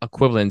of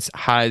equivalence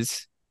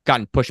has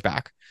gotten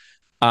pushback.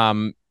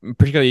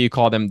 Particularly, you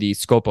call them the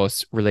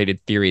Scopus related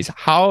theories.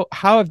 How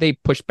have they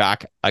pushed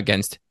back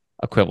against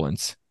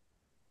equivalence?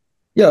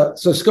 Yeah,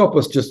 so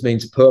Scopus just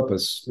means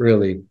purpose,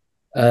 really.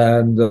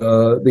 And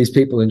these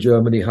people in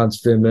Germany,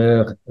 Hans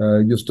Vermeer,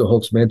 Justo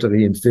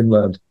Hoxmenteri in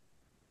Finland,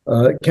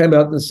 came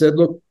out and said,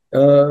 look,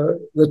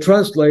 the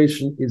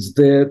translation is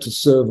there to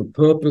serve a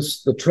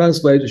purpose. The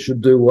translator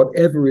should do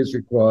whatever is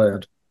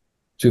required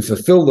to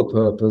fulfill the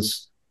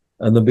purpose.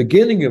 And the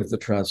beginning of the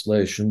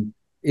translation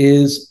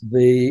is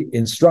the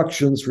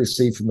instructions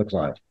received from the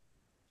client.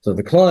 So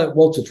the client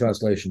wants a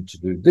translation to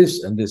do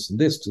this and this and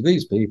this to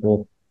these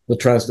people. The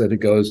translator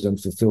goes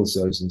and fulfills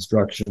those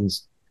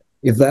instructions.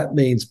 If that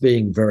means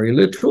being very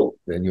literal,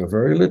 then you're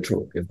very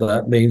literal. If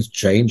that means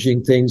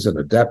changing things and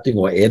adapting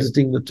or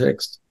editing the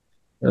text,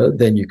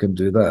 then you can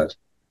do that.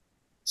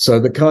 So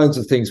the kinds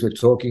of things we're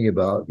talking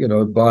about,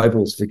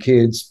 Bibles for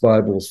kids,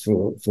 Bibles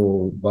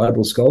for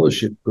Bible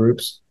scholarship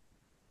groups,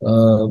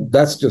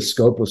 that's just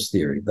Scopus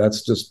theory.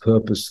 That's just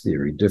purpose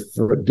theory.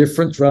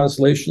 Different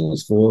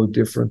translations for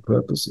different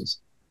purposes.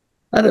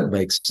 And it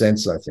makes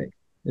sense, I think.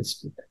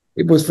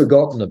 It was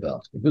forgotten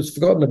about. It was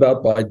forgotten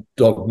about by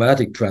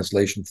dogmatic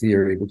translation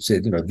theory, which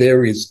said,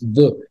 there is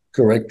the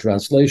correct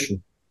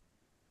translation.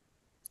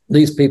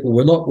 These people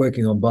were not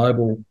working on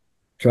Bible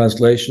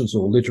translations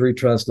or literary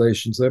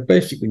translations. They're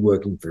basically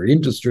working for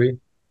industry,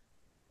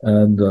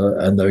 and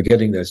they're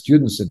getting their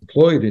students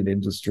employed in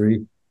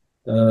industry,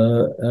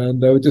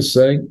 and they were just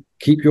saying,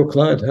 keep your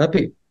client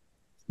happy.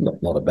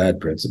 Not a bad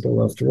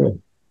principle after all.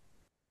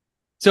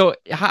 So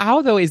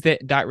how though is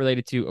that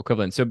related to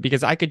equivalence? So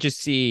because I could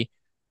just see,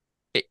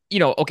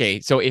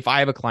 okay, so if I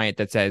have a client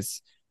that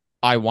says,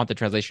 I want the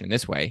translation in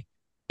this way,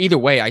 either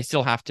way, I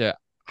still have to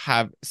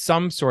have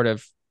some sort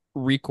of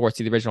recourse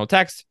to the original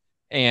text.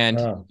 And,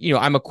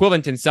 I'm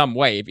equivalent in some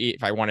way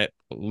if I want it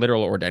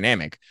literal or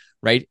dynamic,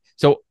 right?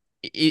 So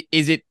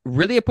is it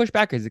really a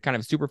pushback? Is it kind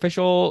of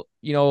superficial,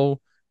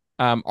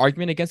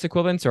 argument against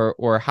equivalence,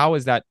 or how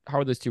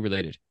are those two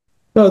related?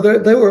 No,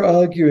 they were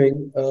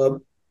arguing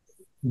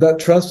that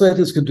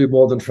translators can do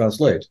more than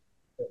translate.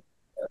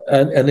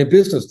 And in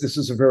business, this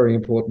is a very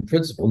important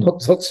principle,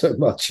 not so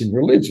much in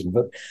religion,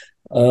 but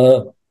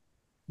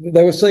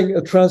they were saying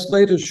a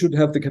translator should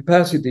have the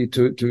capacity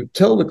to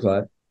tell the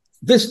client,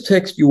 this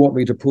text you want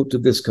me to put to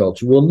this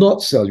culture will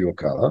not sell your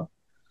car.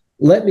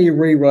 Let me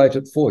rewrite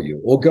it for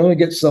you, or go and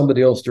get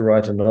somebody else to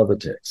write another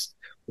text.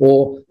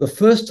 Or the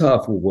first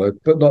half will work,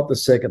 but not the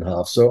second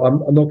half. So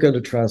I'm not going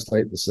to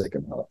translate the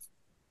second half.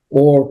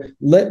 Or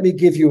let me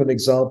give you an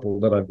example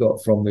that I've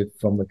got from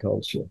the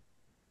culture.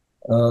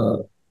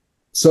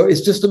 So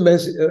it's just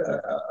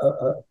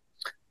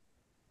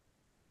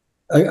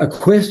a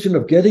question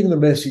of getting the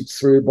message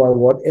through by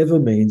whatever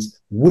means,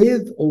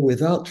 with or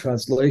without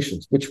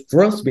translations, which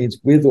for us means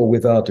with or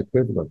without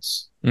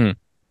equivalence. I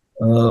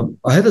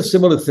had a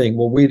similar thing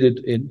what we did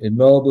in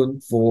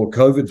Melbourne for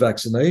COVID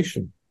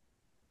vaccination,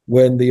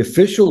 when the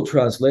official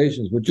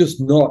translations were just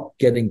not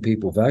getting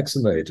people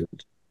vaccinated.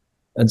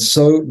 And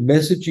so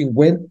messaging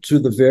went to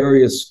the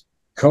various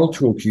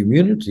cultural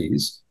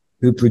communities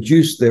who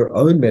produce their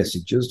own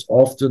messages,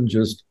 often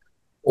just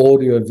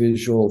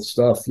audio-visual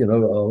stuff,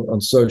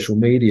 on social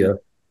media,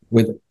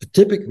 with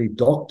typically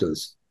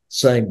doctors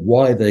saying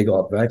why they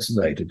got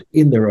vaccinated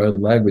in their own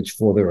language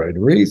for their own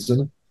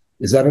reason.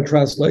 Is that a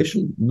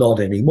translation? Not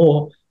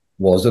anymore.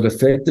 Was it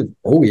effective?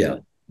 Oh, yeah,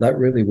 that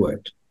really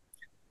worked.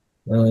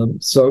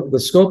 So the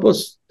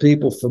Scopus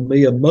people, for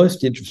me, are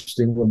most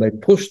interesting when they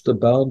push the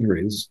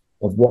boundaries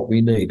of what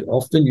we need.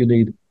 Often you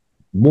need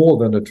more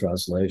than a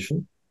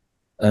translation,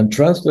 and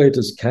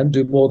translators can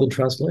do more than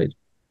translate.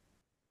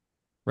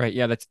 Right.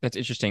 Yeah, that's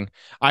interesting.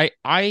 I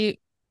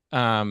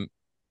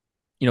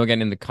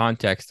again, in the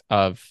context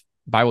of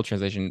Bible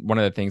translation, one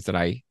of the things that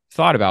I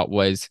thought about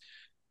was,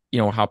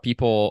 how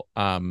people,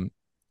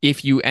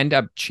 if you end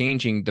up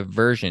changing the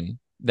version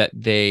that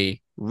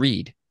they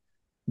read,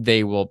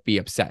 they will be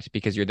upset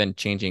because you're then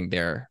changing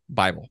their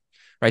Bible,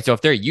 right? So if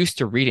they're used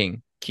to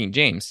reading King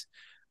James,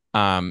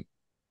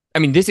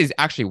 this is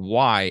actually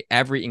why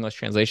every English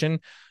translation,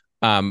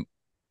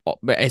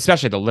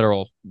 especially the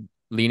literal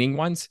leaning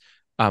ones,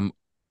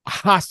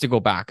 has to go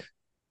back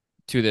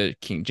to the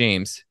King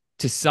James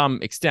to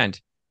some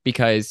extent,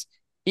 because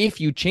if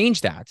you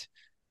change that,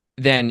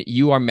 then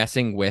you are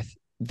messing with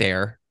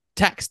their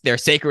text, their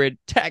sacred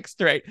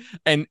text, right?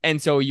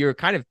 And so you're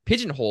kind of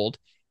pigeonholed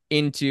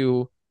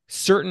into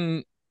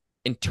certain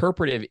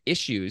interpretive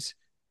issues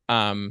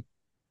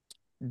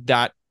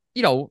that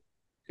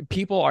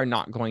people are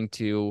not going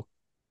to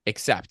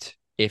accept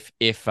if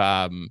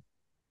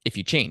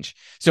you change.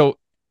 So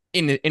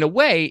in a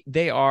way,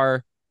 they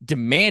are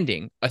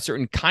demanding a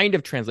certain kind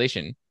of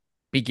translation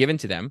be given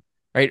to them,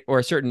 right? Or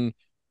a certain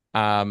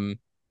at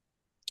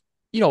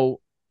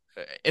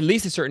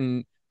least a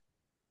certain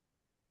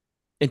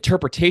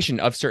interpretation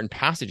of certain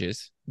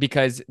passages,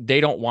 because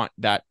they don't want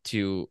that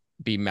to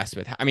be messed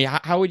with. I mean,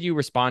 how would you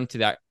respond to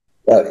that?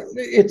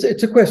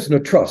 It's a question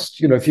of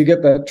trust. If you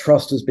get that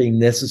trust as being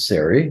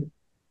necessary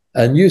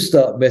and you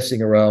start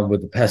messing around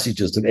with the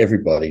passages that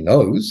everybody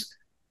knows,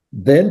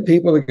 then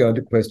people are going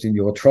to question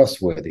your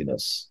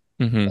trustworthiness.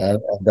 Mm-hmm. And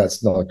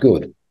that's not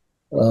good.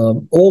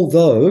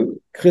 Although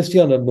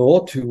Christiane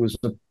North, who was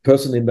a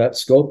person in that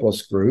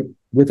Scopus group,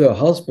 with her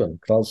husband,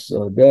 Klaus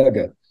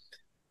Berger,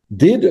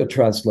 did a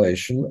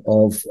translation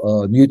of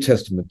New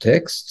Testament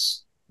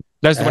texts.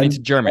 That's the one into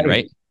German,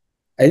 right?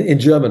 In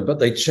German, but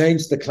they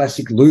changed the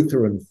classic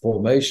Lutheran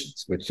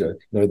formations, which, the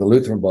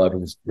Lutheran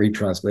Bible is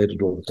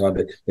retranslated all the time.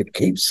 It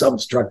keeps some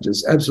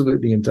structures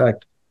absolutely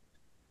intact.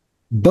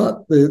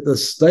 But the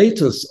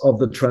status of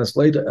the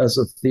translator as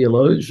a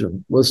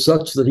theologian was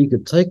such that he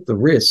could take the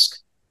risk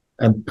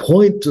and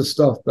point to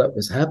stuff that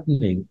was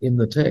happening in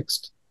the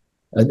text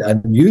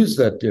and use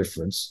that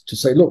difference to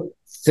say, look,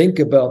 think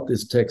about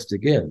this text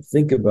again.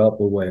 Think about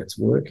the way it's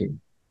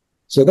working.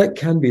 So that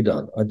can be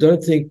done. I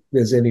don't think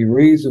there's any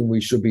reason we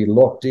should be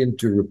locked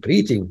into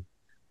repeating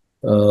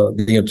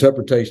the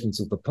interpretations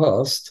of the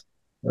past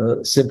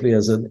simply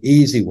as an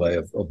easy way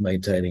of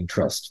maintaining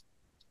trust.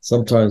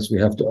 Sometimes we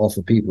have to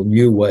offer people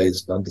new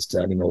ways of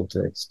understanding old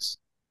texts.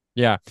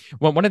 Yeah.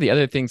 Well, one of the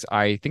other things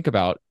I think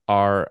about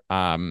are,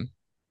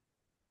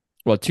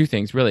 two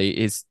things really,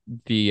 is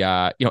the,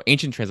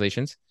 ancient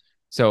translations.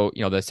 So,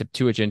 the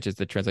Septuagint is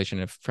the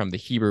translation from the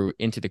Hebrew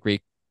into the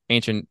Greek,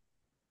 ancient,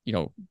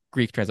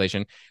 Greek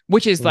translation,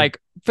 which is like,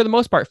 for the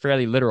most part,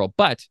 fairly literal.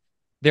 But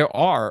there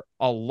are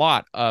a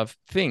lot of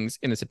things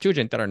in the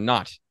Septuagint that are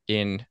not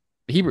in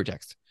the Hebrew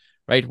text.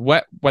 Right?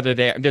 Whether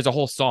there's a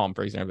whole psalm,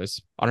 for example,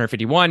 there's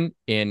 151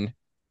 in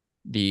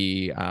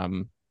the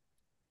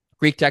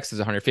Greek text, is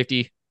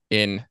 150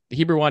 in the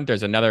Hebrew one.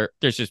 There's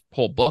just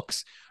whole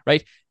books,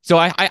 right? So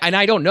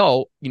I don't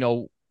know,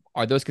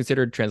 are those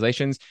considered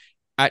translations?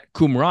 At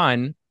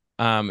Qumran,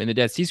 in the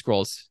Dead Sea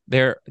Scrolls,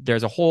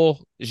 there's a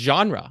whole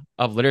genre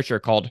of literature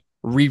called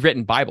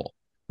rewritten Bible,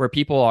 where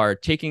people are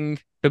taking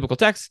biblical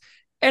texts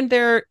and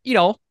they're,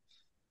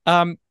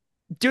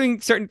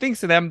 doing certain things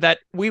to them that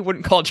we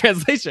wouldn't call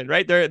translation,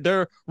 right?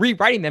 They're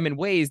rewriting them in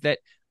ways that,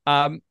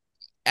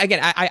 again,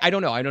 I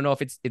don't know. I don't know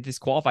if this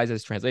qualifies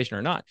as translation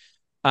or not.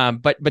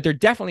 But they're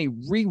definitely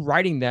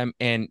rewriting them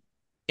and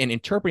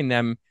interpreting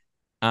them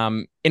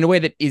in a way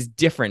that is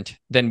different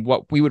than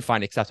what we would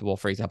find acceptable,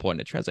 for example, in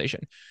a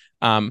translation.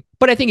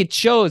 But I think it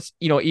shows,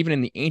 even in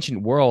the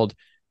ancient world,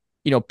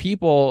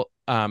 people,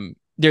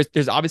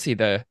 there's obviously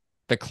the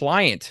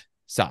client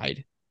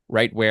side,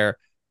 right? Where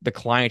the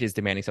client is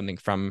demanding something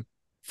from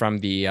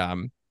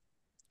the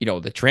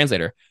the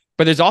translator,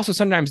 but there's also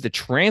sometimes the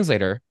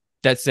translator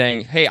that's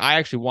saying, hey, I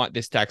actually want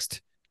this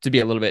text to be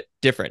a little bit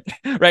different,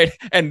 right?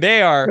 And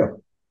they are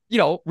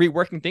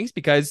reworking things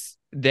because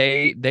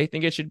they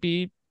think it should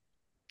be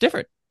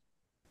different.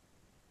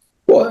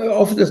 Well,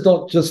 often it's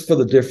not just for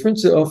the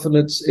difference. Often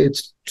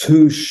it's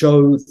to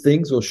show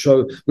things, or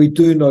show we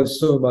do know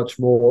so much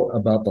more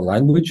about the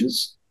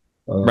languages,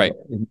 right?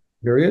 In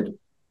period.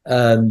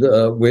 And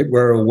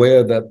we're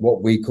aware that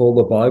what we call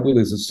the Bible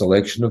is a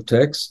selection of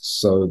texts.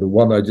 So the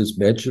one I just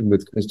mentioned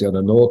with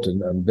Christiane North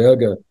and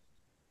Berger,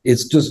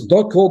 it's just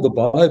not called the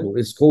Bible.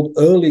 It's called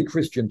early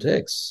Christian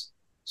texts.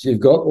 So you've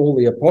got all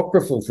the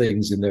apocryphal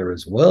things in there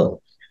as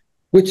well,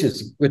 which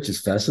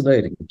is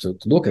fascinating to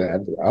look at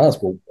and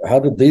ask, well, how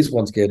did these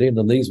ones get in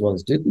and these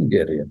ones didn't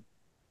get in?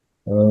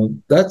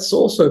 That's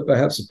also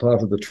perhaps a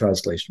part of the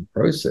translation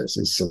process,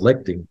 is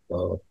selecting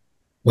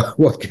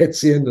what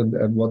gets in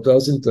and what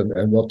doesn't,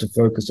 and what to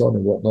focus on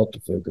and what not to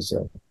focus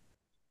on.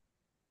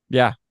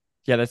 Yeah,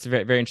 that's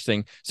very, very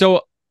interesting.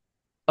 So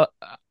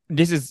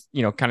this is,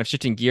 kind of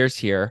shifting gears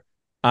here.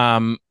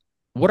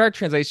 What are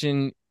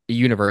translation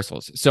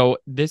universals? So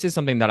this is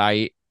something that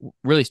I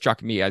really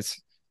struck me as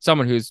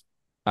someone who's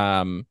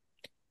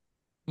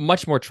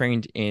much more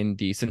trained in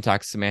the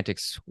syntax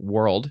semantics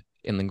world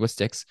in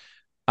linguistics.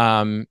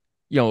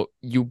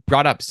 You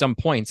brought up some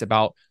points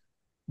about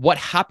what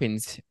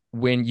happens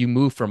when you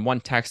move from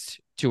one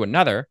text to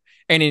another.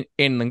 And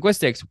in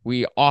linguistics,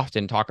 we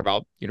often talk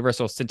about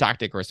universal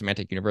syntactic or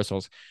semantic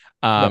universals,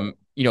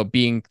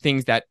 being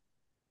things that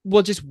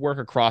will just work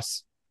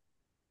across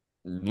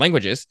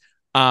languages.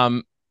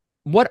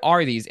 What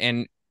are these,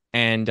 and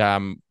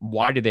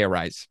why did they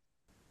arise?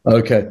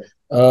 Okay.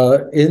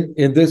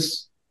 In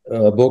this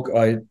book,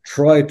 I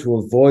try to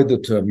avoid the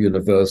term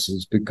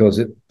universals because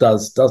it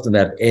doesn't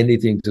have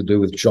anything to do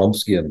with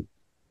Chomskyan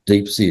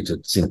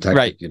deep-seated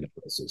syntactic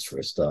universals, for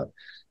a start.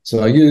 So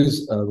I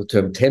use the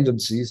term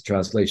tendencies,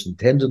 translation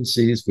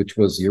tendencies, which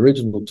was the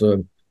original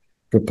term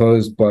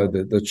proposed by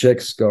the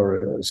Czech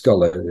scholar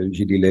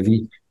Gilles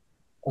Lévy.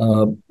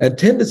 And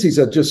tendencies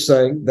are just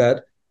saying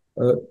that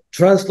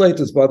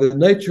translators, by the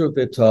nature of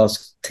their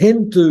tasks,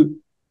 tend to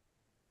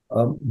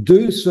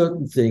do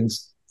certain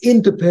things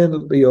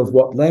independently of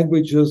what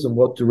languages and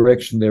what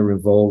direction they're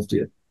involved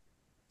in.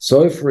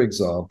 So, for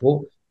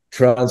example,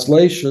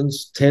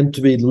 translations tend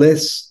to be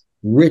less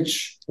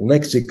rich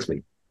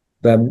lexically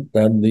than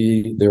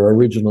their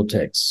original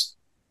texts.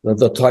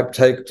 The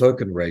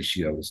type-token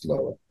ratio is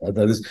lower.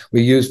 That is,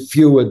 we use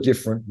fewer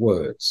different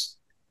words.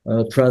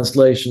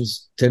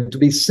 Translations tend to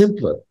be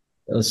simpler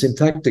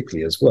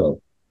syntactically as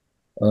well.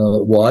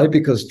 Why?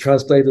 Because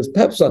translators,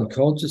 perhaps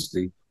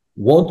unconsciously,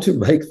 want to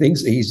make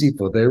things easy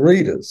for their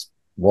readers.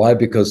 Why?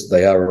 Because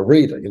they are a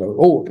reader. It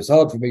was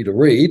hard for me to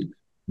read.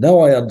 Now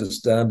I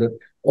understand it.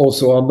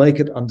 Also, I'll make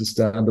it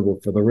understandable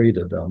for the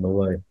reader down the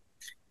way.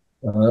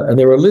 And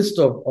there are a list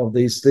of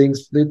these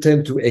things. They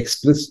tend to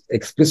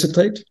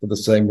explicitate for the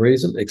same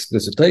reason.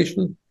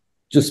 Explicitation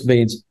just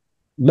means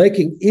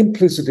making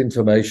implicit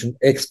information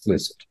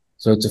explicit.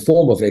 So it's a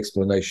form of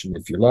explanation,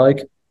 if you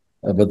like.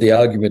 But the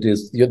argument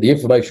is the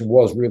information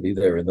was really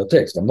there in the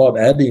text. I'm not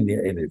adding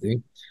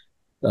anything.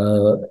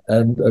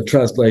 And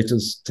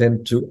translators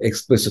tend to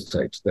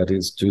explicitate, that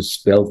is, to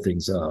spell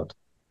things out.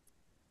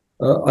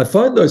 I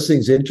find those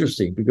things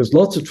interesting because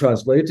lots of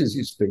translators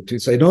you speak to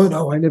say,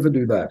 no, I never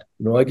do that.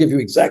 I give you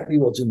exactly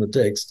what's in the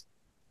text.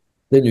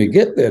 Then you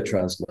get their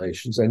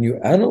translations and you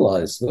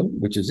analyze them,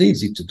 which is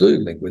easy to do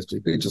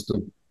linguistically, just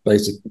a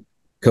basic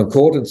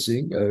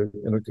concordancy,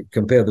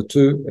 compare the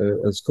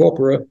two as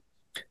corpora,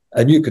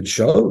 and you can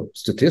show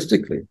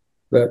statistically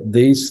that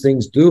these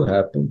things do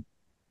happen,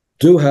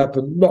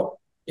 not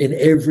in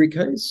every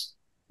case,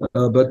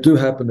 but do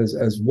happen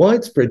as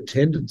widespread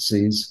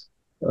tendencies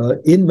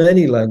in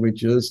many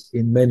languages,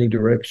 in many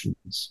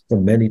directions,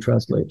 from many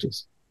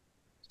translators.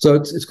 So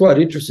it's quite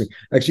interesting.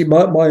 Actually,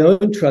 my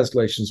own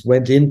translations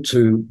went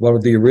into one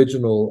of the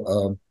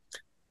original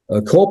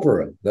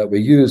corpora that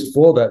we used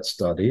for that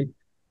study,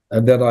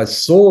 and then I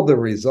saw the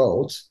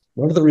result.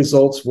 One of the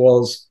results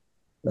was,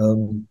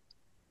 in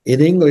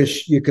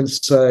English, you can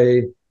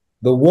say,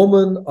 the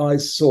woman I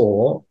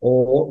saw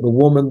or the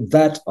woman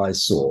that I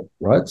saw,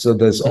 right? So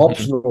there's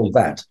optional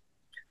that.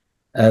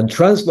 And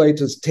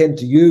translators tend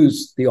to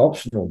use the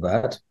optional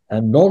that,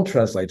 and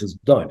non-translators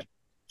don't.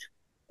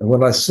 And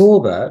when I saw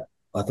that,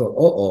 I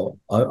thought,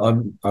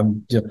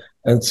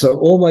 and so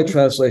all my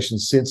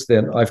translations since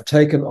then, I've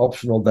taken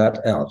optional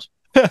that out.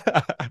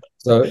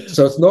 So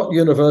it's not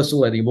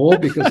universal anymore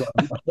because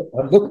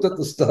I looked at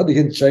the study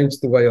and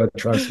changed the way I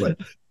translate.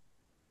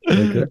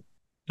 Okay.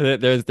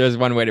 There's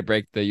one way to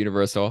break the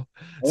universal.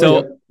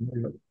 So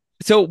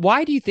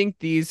why do you think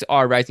these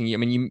are rising? I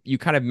mean, you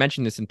kind of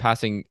mentioned this in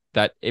passing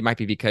that it might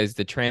be because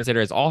the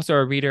translator is also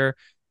a reader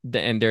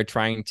and they're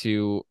trying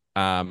to,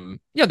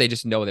 they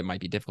just know that it might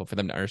be difficult for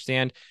them to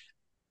understand.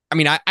 I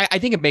mean, I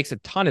think it makes a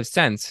ton of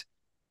sense.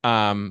 But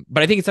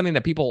I think it's something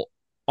that people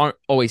aren't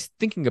always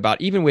thinking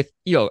about, even with,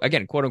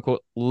 again, quote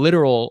unquote,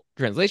 literal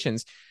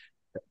translations.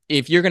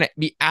 If you're going to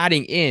be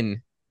adding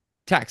in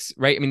text,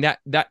 right? I mean,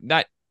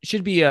 that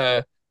should be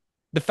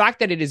the fact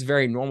that it is a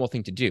very normal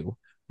thing to do,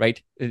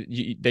 right?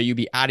 That you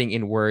be adding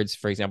in words,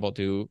 for example,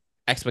 to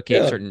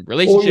explicate certain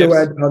relationships. Or you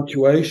add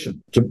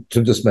punctuation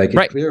to just make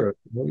it clearer.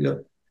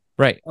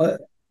 Right.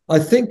 I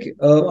think,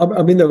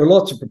 I mean, there are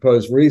lots of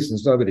proposed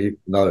reasons. Nobody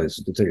knows,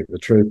 to tell you the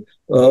truth.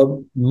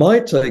 My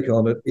take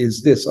on it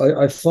is this.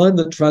 I find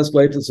that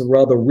translators are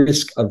rather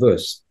risk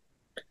averse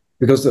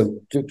because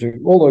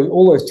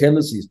all those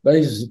tendencies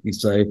basically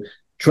say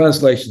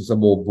translations are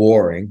more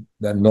boring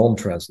than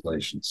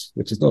non-translations,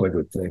 which is not a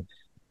good thing.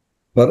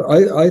 But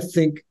I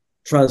think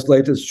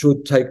translators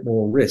should take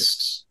more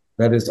risks.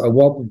 That is, I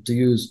want them to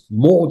use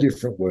more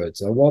different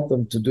words. I want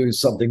them to do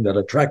something that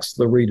attracts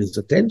the reader's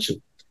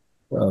attention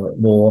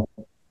more.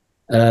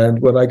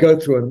 And when I go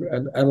through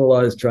and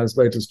analyze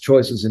translators'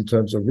 choices in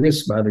terms of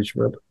risk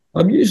management,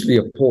 I'm usually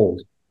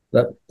appalled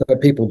that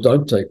people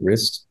don't take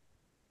risks.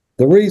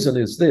 The reason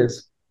is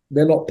this: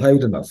 they're not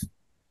paid enough.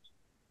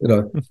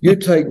 You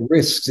take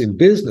risks in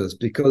business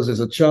because there's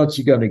a chance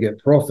you're going to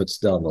get profits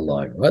down the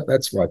line, right?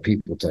 That's why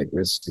people take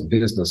risks in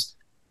business.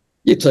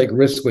 You take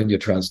risks when you're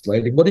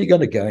translating. What are you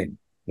going to gain?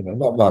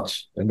 Not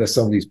much, unless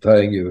somebody's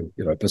paying you,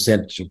 a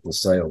percentage of the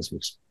sales,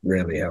 which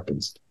rarely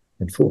happens,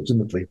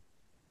 unfortunately.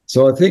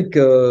 So I think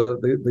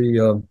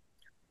the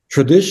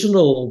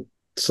traditional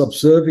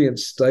subservient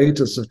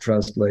status of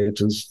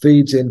translators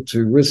feeds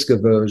into risk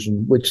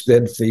aversion, which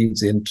then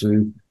feeds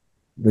into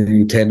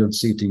the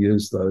tendency to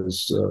use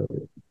those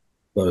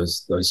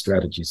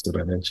strategies that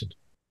I mentioned.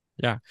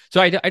 Yeah.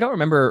 So I don't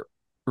remember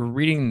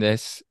reading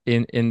this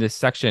in this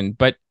section,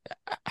 but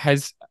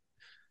has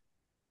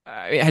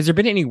there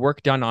been any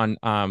work done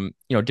on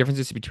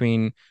differences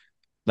between,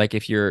 like,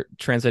 if you're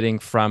translating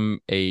from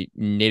a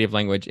native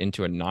language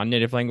into a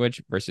non-native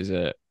language versus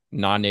a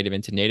non-native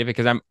into native?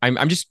 Because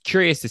I'm just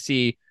curious to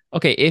see,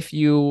 okay, if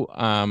you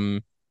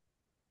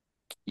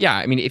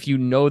if you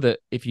know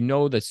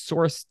the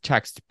source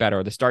text better,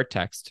 or the start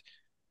text,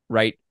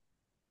 right,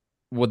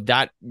 would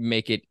that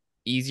make it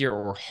easier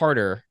or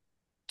harder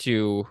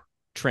to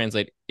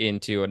translate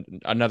into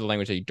another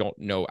language that you don't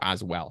know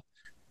as well?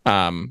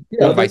 Or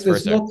vice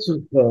versa.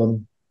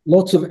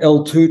 Lots of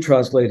L2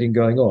 translating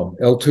going on.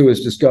 L2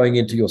 is just going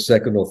into your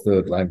second or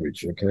third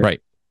language, okay?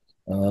 Right.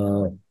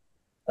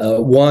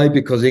 Why?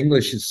 Because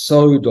English is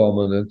so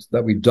dominant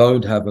that we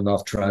don't have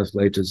enough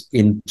translators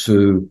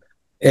into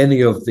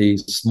any of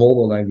these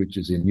smaller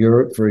languages in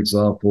Europe, for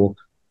example,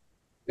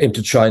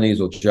 into Chinese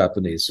or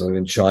Japanese. So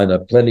in China,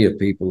 plenty of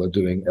people are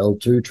doing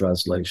L2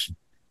 translation,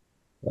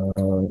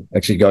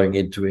 actually going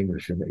into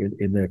English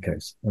in their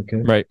case, okay?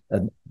 Right.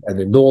 And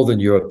in Northern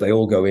Europe, they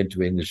all go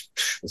into English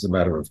as a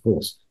matter of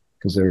course,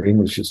 because their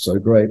English is so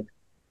great.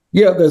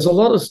 Yeah, there's a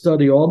lot of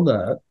study on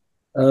that.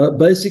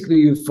 Basically,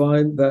 you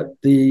find that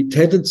the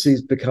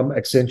tendencies become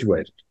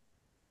accentuated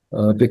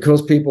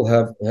because people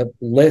have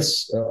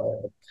less,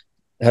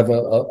 have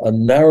a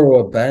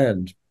narrower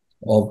band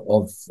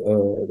of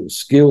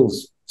skill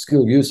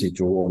usage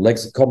or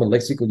common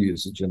lexical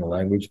usage in a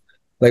language.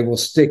 They will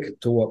stick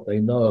to what they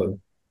know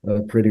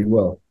pretty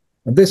well.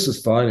 And this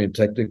is fine in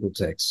technical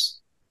texts.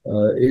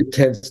 It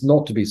tends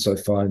not to be so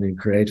fine in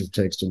creative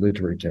text or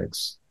literary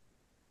texts.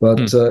 But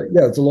it's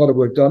a lot of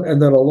work done.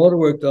 And then a lot of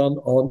work done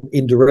on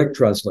indirect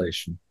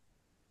translation,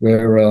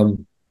 where,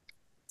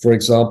 for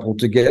example,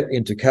 to get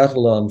into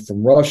Catalan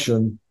from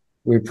Russian,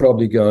 we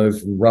probably go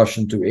from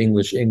Russian to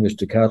English, English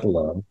to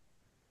Catalan.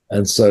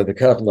 And so the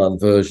Catalan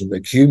version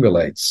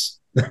accumulates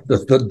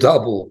the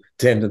double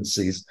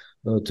tendencies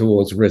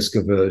towards risk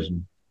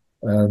aversion.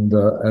 And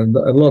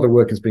a lot of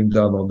work has been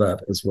done on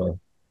that as well.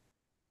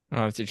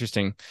 Oh, that's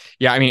interesting.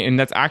 Yeah, I mean, and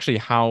that's actually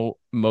how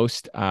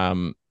most,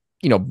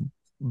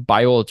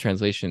 Bible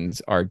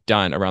translations are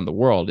done around the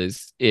world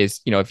is,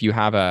 if you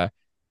have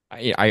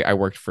I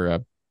worked for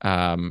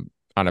on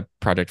a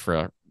project for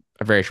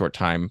a very short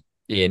time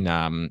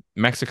in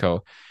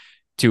Mexico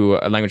to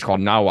a language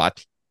called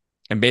Nahuatl.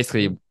 And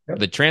basically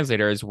the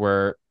translators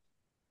were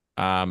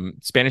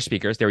Spanish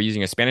speakers. They were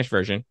using a Spanish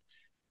version,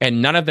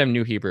 and none of them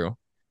knew Hebrew.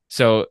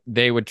 So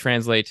they would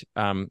translate,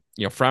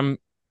 from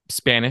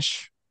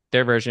Spanish,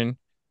 their version,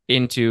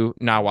 into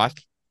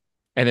Nahuatl.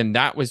 And then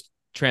that was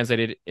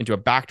translated into a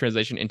back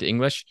translation into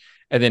English.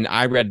 And then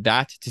I read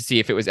that to see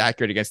if it was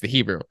accurate against the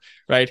Hebrew,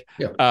 right?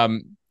 Yeah.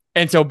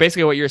 And so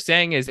basically what you're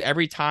saying is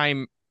every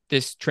time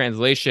this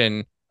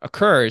translation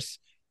occurs,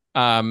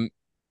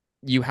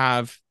 you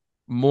have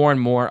more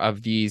and more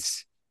of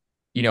these,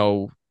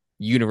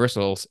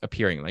 universals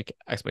appearing, like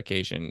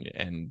explication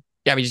and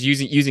just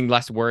using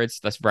less words,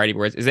 less variety of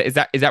words. Is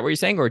that what you're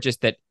saying, or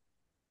just that?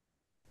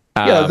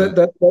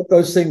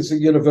 Those things, the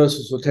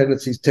universals or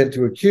tendencies, tend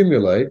to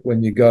accumulate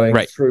when you're going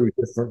through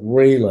different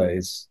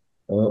relays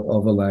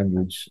of a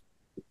language.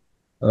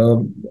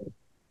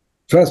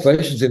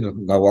 Translations into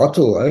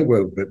Nahuatl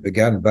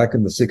began back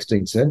in the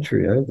 16th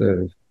century.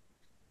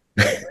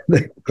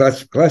 The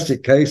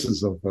classic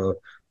cases of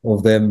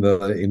them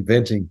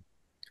inventing,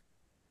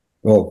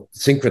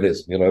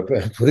 synchronism,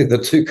 putting the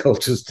two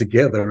cultures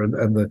together,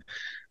 and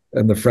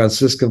the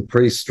Franciscan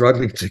priests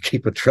struggling to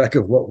keep a track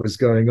of what was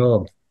going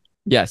on.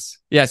 Yes,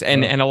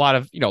 and a lot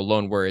of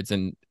loan words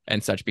and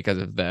such because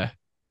of the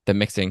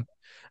mixing.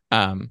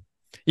 And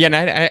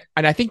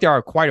I think there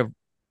are quite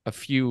a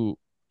few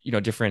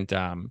different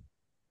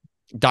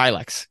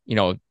dialects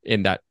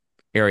in that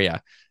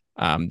area.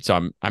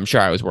 So I'm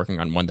sure I was working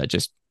on one that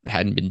just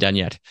hadn't been done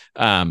yet.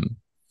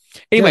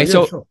 Anyway,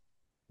 sure.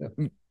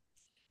 Yeah.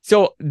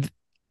 So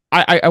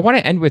I want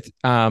to end with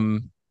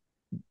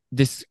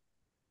this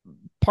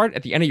part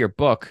at the end of your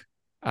book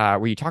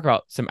where you talk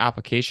about some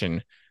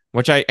application,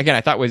 which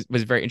I thought was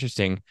very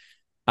interesting.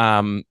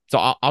 So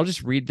I'll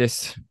just read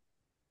this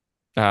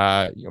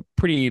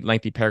pretty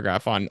lengthy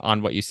paragraph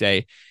on what you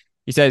say.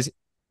 He says,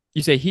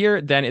 you say,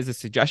 here then is a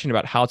suggestion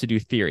about how to do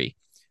theory.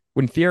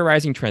 When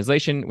theorizing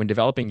translation, when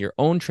developing your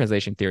own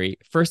translation theory,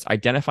 first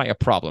identify a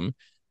problem,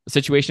 a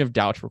situation of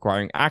doubt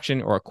requiring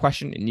action, or a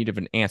question in need of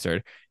an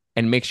answer,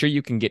 and make sure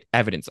you can get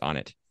evidence on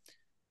it.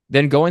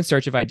 Then go in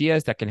search of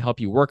ideas that can help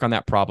you work on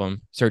that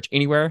problem. Search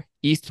anywhere,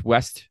 east,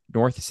 west,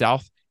 north,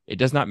 south. It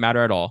does not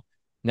matter at all.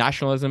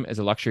 Nationalism is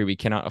a luxury we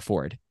cannot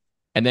afford.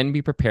 And then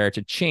be prepared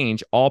to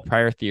change all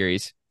prior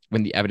theories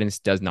when the evidence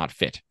does not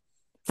fit.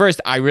 First,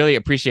 I really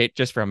appreciate,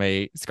 just from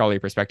a scholarly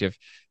perspective,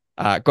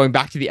 going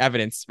back to the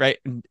evidence, right?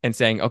 And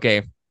saying,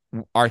 okay,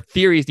 our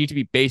theories need to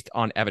be based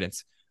on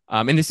evidence.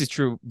 And this is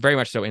true very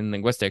much so in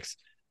linguistics,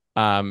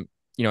 and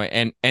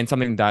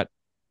something that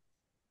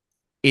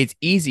it's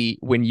easy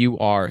when you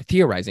are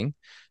theorizing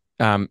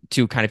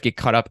to kind of get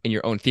caught up in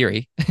your own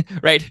theory,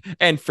 right?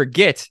 And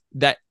forget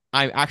that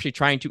I'm actually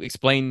trying to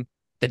explain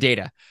the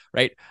data,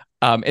 right?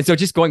 And so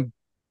just going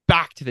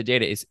back to the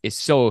data is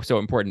so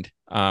important,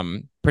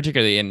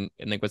 particularly in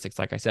linguistics,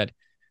 like I said.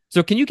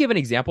 So can you give an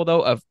example,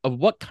 though, of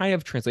what kind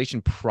of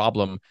translation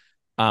problem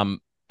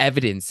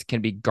evidence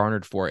can be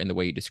garnered for in the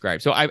way you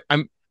describe? So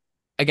I'm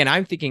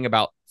thinking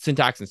about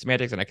syntax and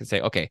semantics, and I can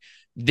say, okay,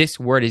 this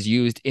word is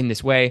used in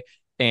this way,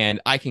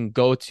 and I can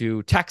go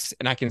to text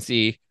and I can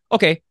see,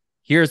 okay,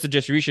 here's the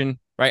distribution,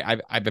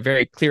 right? I have a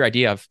very clear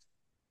idea of,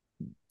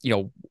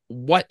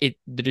 what the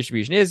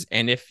distribution is,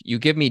 and if you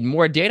give me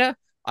more data,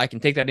 I can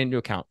take that into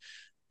account.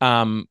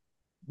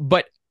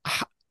 But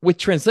with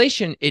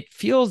translation, it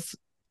feels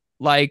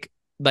like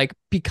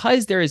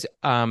because there is,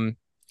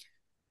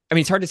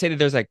 it's hard to say that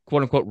there's like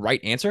quote unquote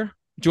right answer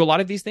to a lot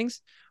of these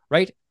things,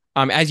 right?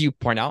 As you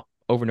point out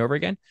over and over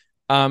again.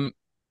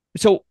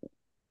 So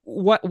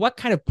what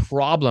kind of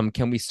problem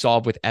can we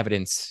solve with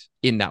evidence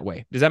in that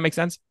way? Does that make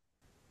sense?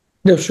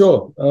 Yeah,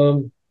 sure.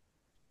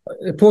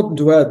 Important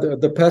to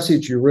add, the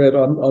passage you read,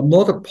 I'm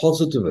not a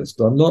positivist.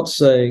 I'm not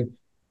saying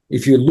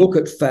if you look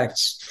at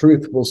facts,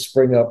 truth will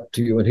spring up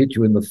to you and hit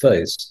you in the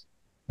face.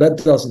 That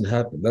doesn't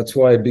happen. That's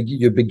why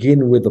you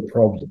begin with a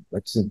problem.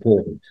 That's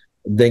important.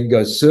 And then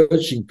go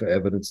searching for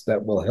evidence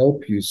that will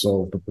help you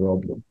solve the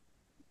problem.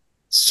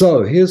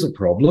 So here's a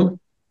problem.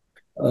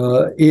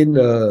 In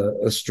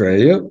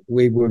Australia,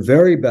 we were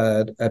very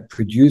bad at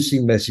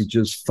producing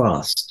messages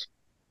fast.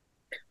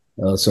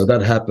 So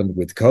that happened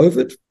with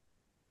COVID.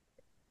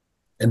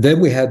 And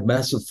then we had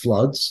massive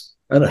floods,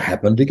 and it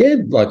happened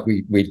again. Like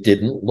we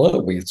didn't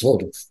learn. We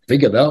sort of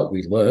figured out,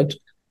 we learned,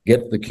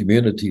 get the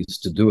communities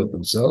to do it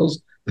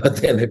themselves. But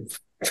then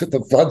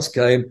the floods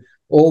came,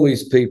 all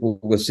these people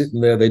were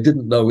sitting there. They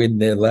didn't know in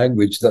their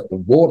language that the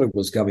water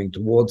was coming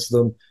towards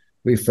them.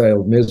 We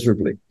failed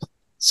miserably.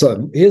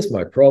 So here's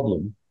my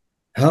problem.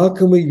 How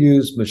can we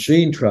use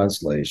machine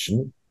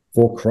translation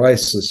for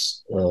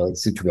crisis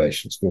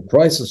situations, for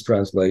crisis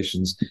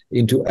translations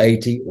into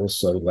 80 or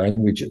so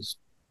languages?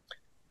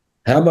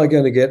 How am I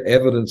going to get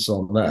evidence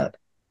on that?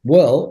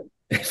 Well,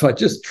 if I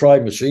just try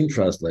machine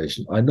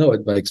translation, I know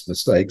it makes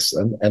mistakes.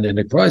 And in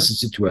a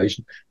crisis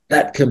situation,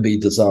 that can be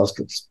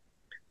disastrous.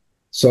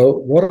 So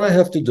what I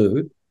have to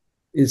do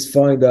is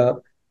find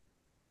out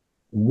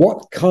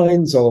what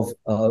kinds of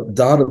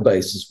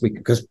databases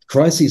because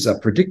crises are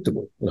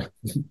predictable.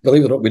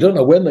 Believe it or not, we don't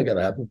know when they're going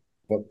to happen,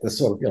 but they're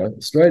sort of,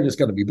 Australia's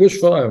going to be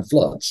bushfire and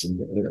floods and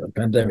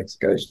pandemics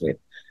occasionally.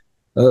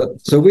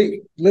 So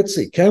let's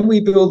see, can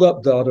we build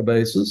up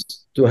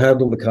databases to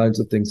handle the kinds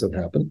of things that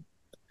happen?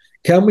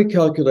 Can we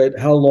calculate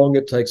how long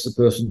it takes a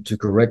person to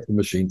correct the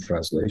machine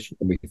translation?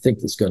 And we think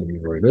there's going to be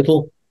very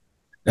little.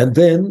 And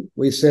then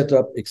we set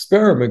up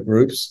experiment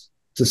groups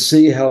to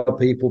see how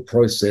people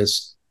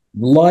process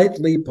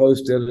lightly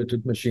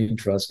post-edited machine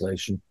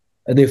translation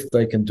and if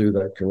they can do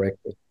that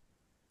correctly.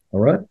 All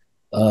right?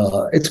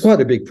 It's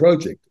quite a big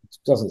project. It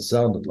doesn't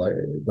sound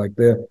like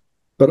there.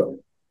 But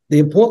the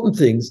important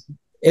things,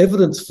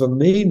 evidence for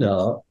me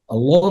now, a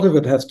lot of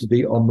it has to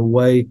be on the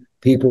way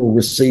people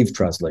receive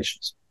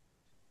translations.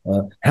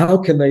 How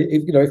can they,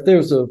 if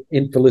there's an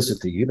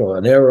infelicity,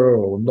 an error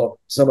or not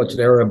so much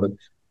an error, but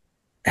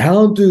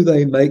how do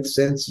they make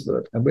sense of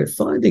it? And we're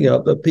finding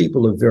out that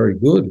people are very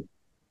good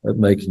at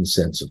making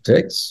sense of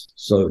text.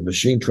 So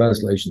machine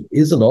translation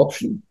is an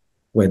option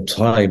when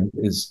time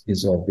is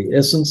of the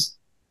essence.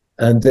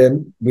 And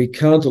then we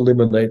can't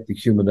eliminate the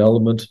human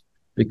element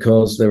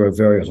because there are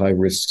very high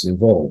risks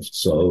involved.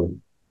 So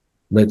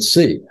let's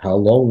see, how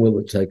long will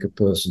it take a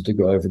person to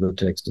go over the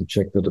text and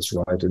check that it's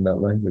right in that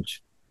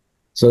language?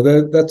 So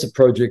that's a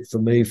project for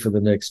me for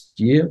the next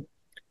year.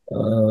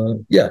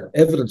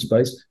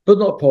 Evidence-based, but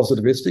not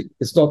positivistic.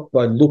 It's not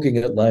by looking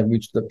at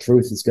language that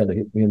truth is going to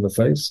hit me in the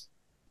face.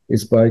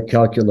 It's by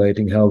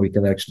calculating how we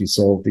can actually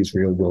solve these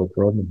real-world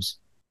problems.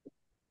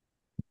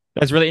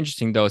 That's really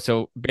interesting, though.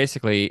 So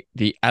basically,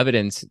 the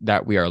evidence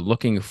that we are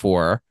looking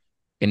for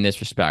in this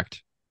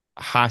respect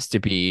has to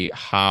be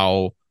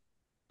how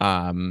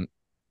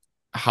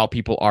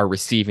people are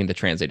receiving the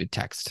translated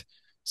text.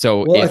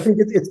 So I think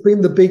it's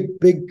been the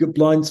big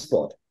blind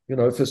spot.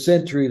 For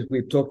centuries,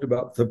 we've talked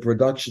about the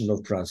production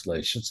of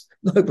translations.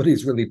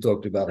 Nobody's really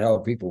talked about how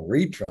people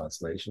read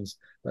translations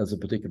as a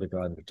particular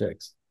kind of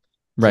text.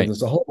 Right. So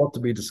there's a whole lot to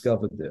be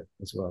discovered there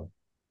as well.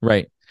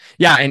 Right.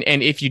 Yeah.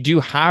 And if you do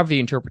have the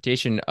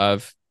interpretation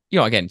of,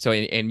 again, so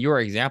in your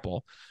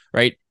example,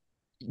 right,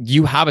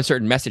 you have a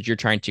certain message you're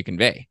trying to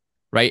convey,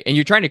 right? And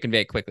you're trying to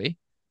convey it quickly,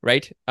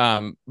 right?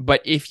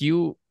 But if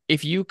you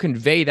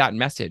convey that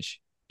message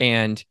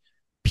and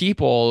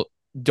people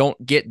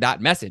don't get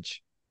that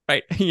message,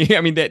 right?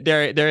 I mean,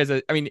 there is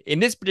in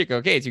this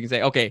particular case, you can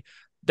say, okay,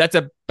 that's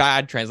a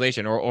bad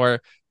translation,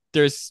 or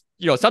there's,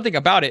 something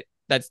about it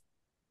that's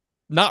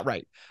not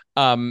right.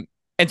 And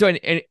so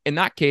in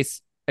that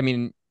case, I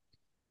mean,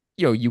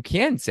 you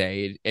can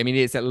say,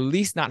 it's at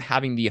least not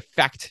having the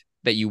effect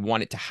that you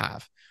want it to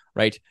have,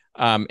 right?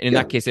 And in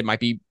that case, it might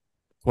be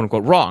quote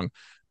unquote wrong.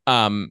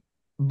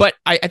 But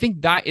I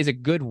think that is a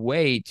good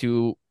way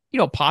to,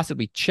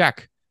 possibly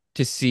check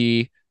to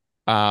see,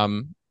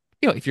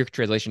 if your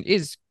translation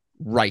is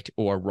right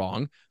or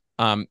wrong.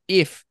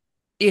 If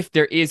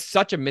there is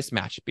such a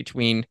mismatch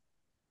between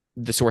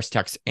the source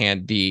text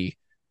and the,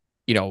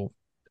 or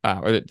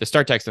the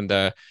start text and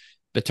the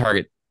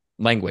target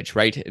language,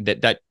 right?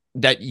 That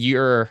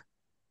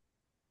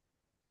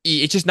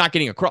it's just not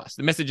getting across.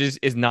 The message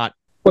is not.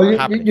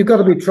 Well, you got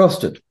to be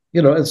trusted,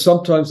 and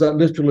sometimes that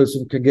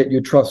literalism can get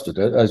you trusted,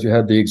 as you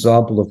had the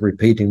example of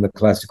repeating the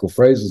classical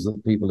phrases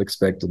that people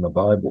expect in the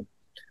Bible.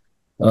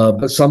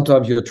 But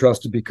sometimes you're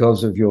trusted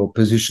because of your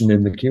position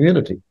in the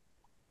community,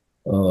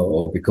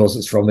 or because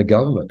it's from the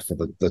government. For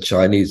the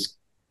Chinese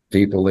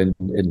people in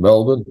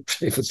Melbourne,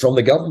 if it's from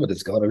the government,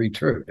 it's got to be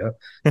true. Yeah?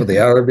 For the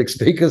Arabic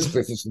speakers,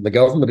 if it's from the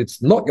government,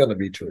 it's not going to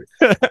be true.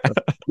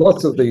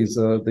 Lots of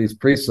these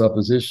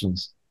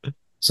presuppositions.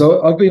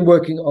 So I've been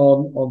working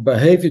on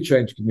behavior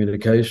change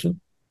communication.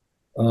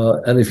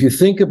 And if you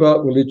think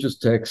about religious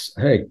texts,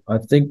 hey, I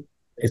think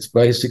it's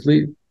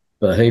basically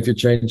behavior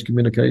change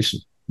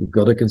communication. You've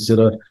got to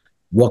consider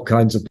what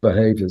kinds of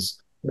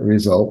behaviors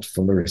result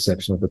from the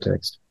reception of the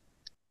text.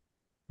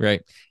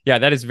 Right. Yeah,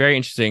 that is very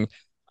interesting.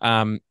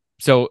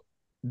 So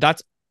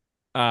that's,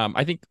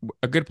 I think,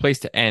 a good place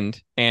to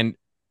end. And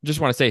just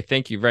want to say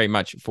thank you very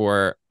much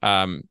for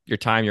your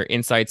time, your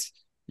insights,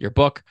 your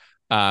book.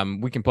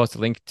 We can post a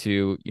link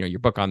to your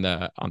book on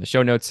the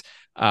show notes.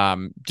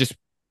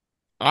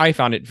 I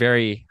found it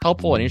very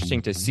helpful and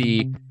interesting to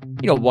see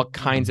what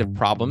kinds of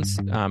problems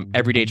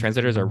everyday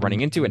translators are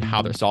running into and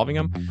how they're solving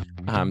them.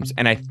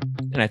 And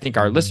I think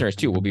our listeners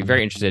too will be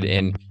very interested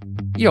in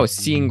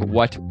seeing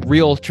what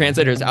real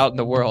translators out in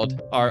the world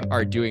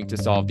are doing to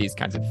solve these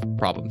kinds of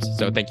problems.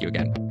 So thank you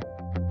again.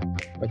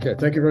 Okay,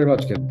 thank you very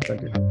much, Ken.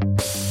 Thank you.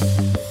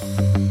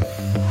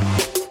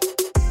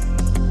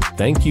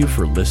 Thank you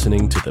for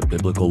listening to the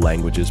Biblical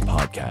Languages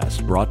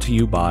Podcast, brought to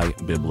you by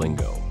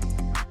Biblingo.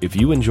 If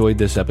you enjoyed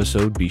this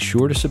episode, be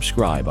sure to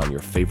subscribe on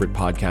your favorite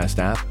podcast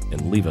app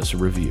and leave us a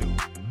review.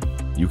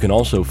 You can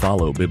also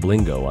follow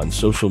Biblingo on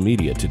social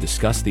media to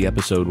discuss the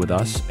episode with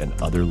us and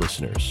other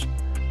listeners.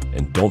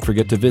 And don't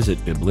forget to visit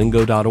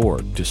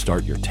biblingo.org to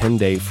start your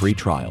 10-day free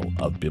trial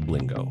of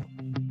Biblingo.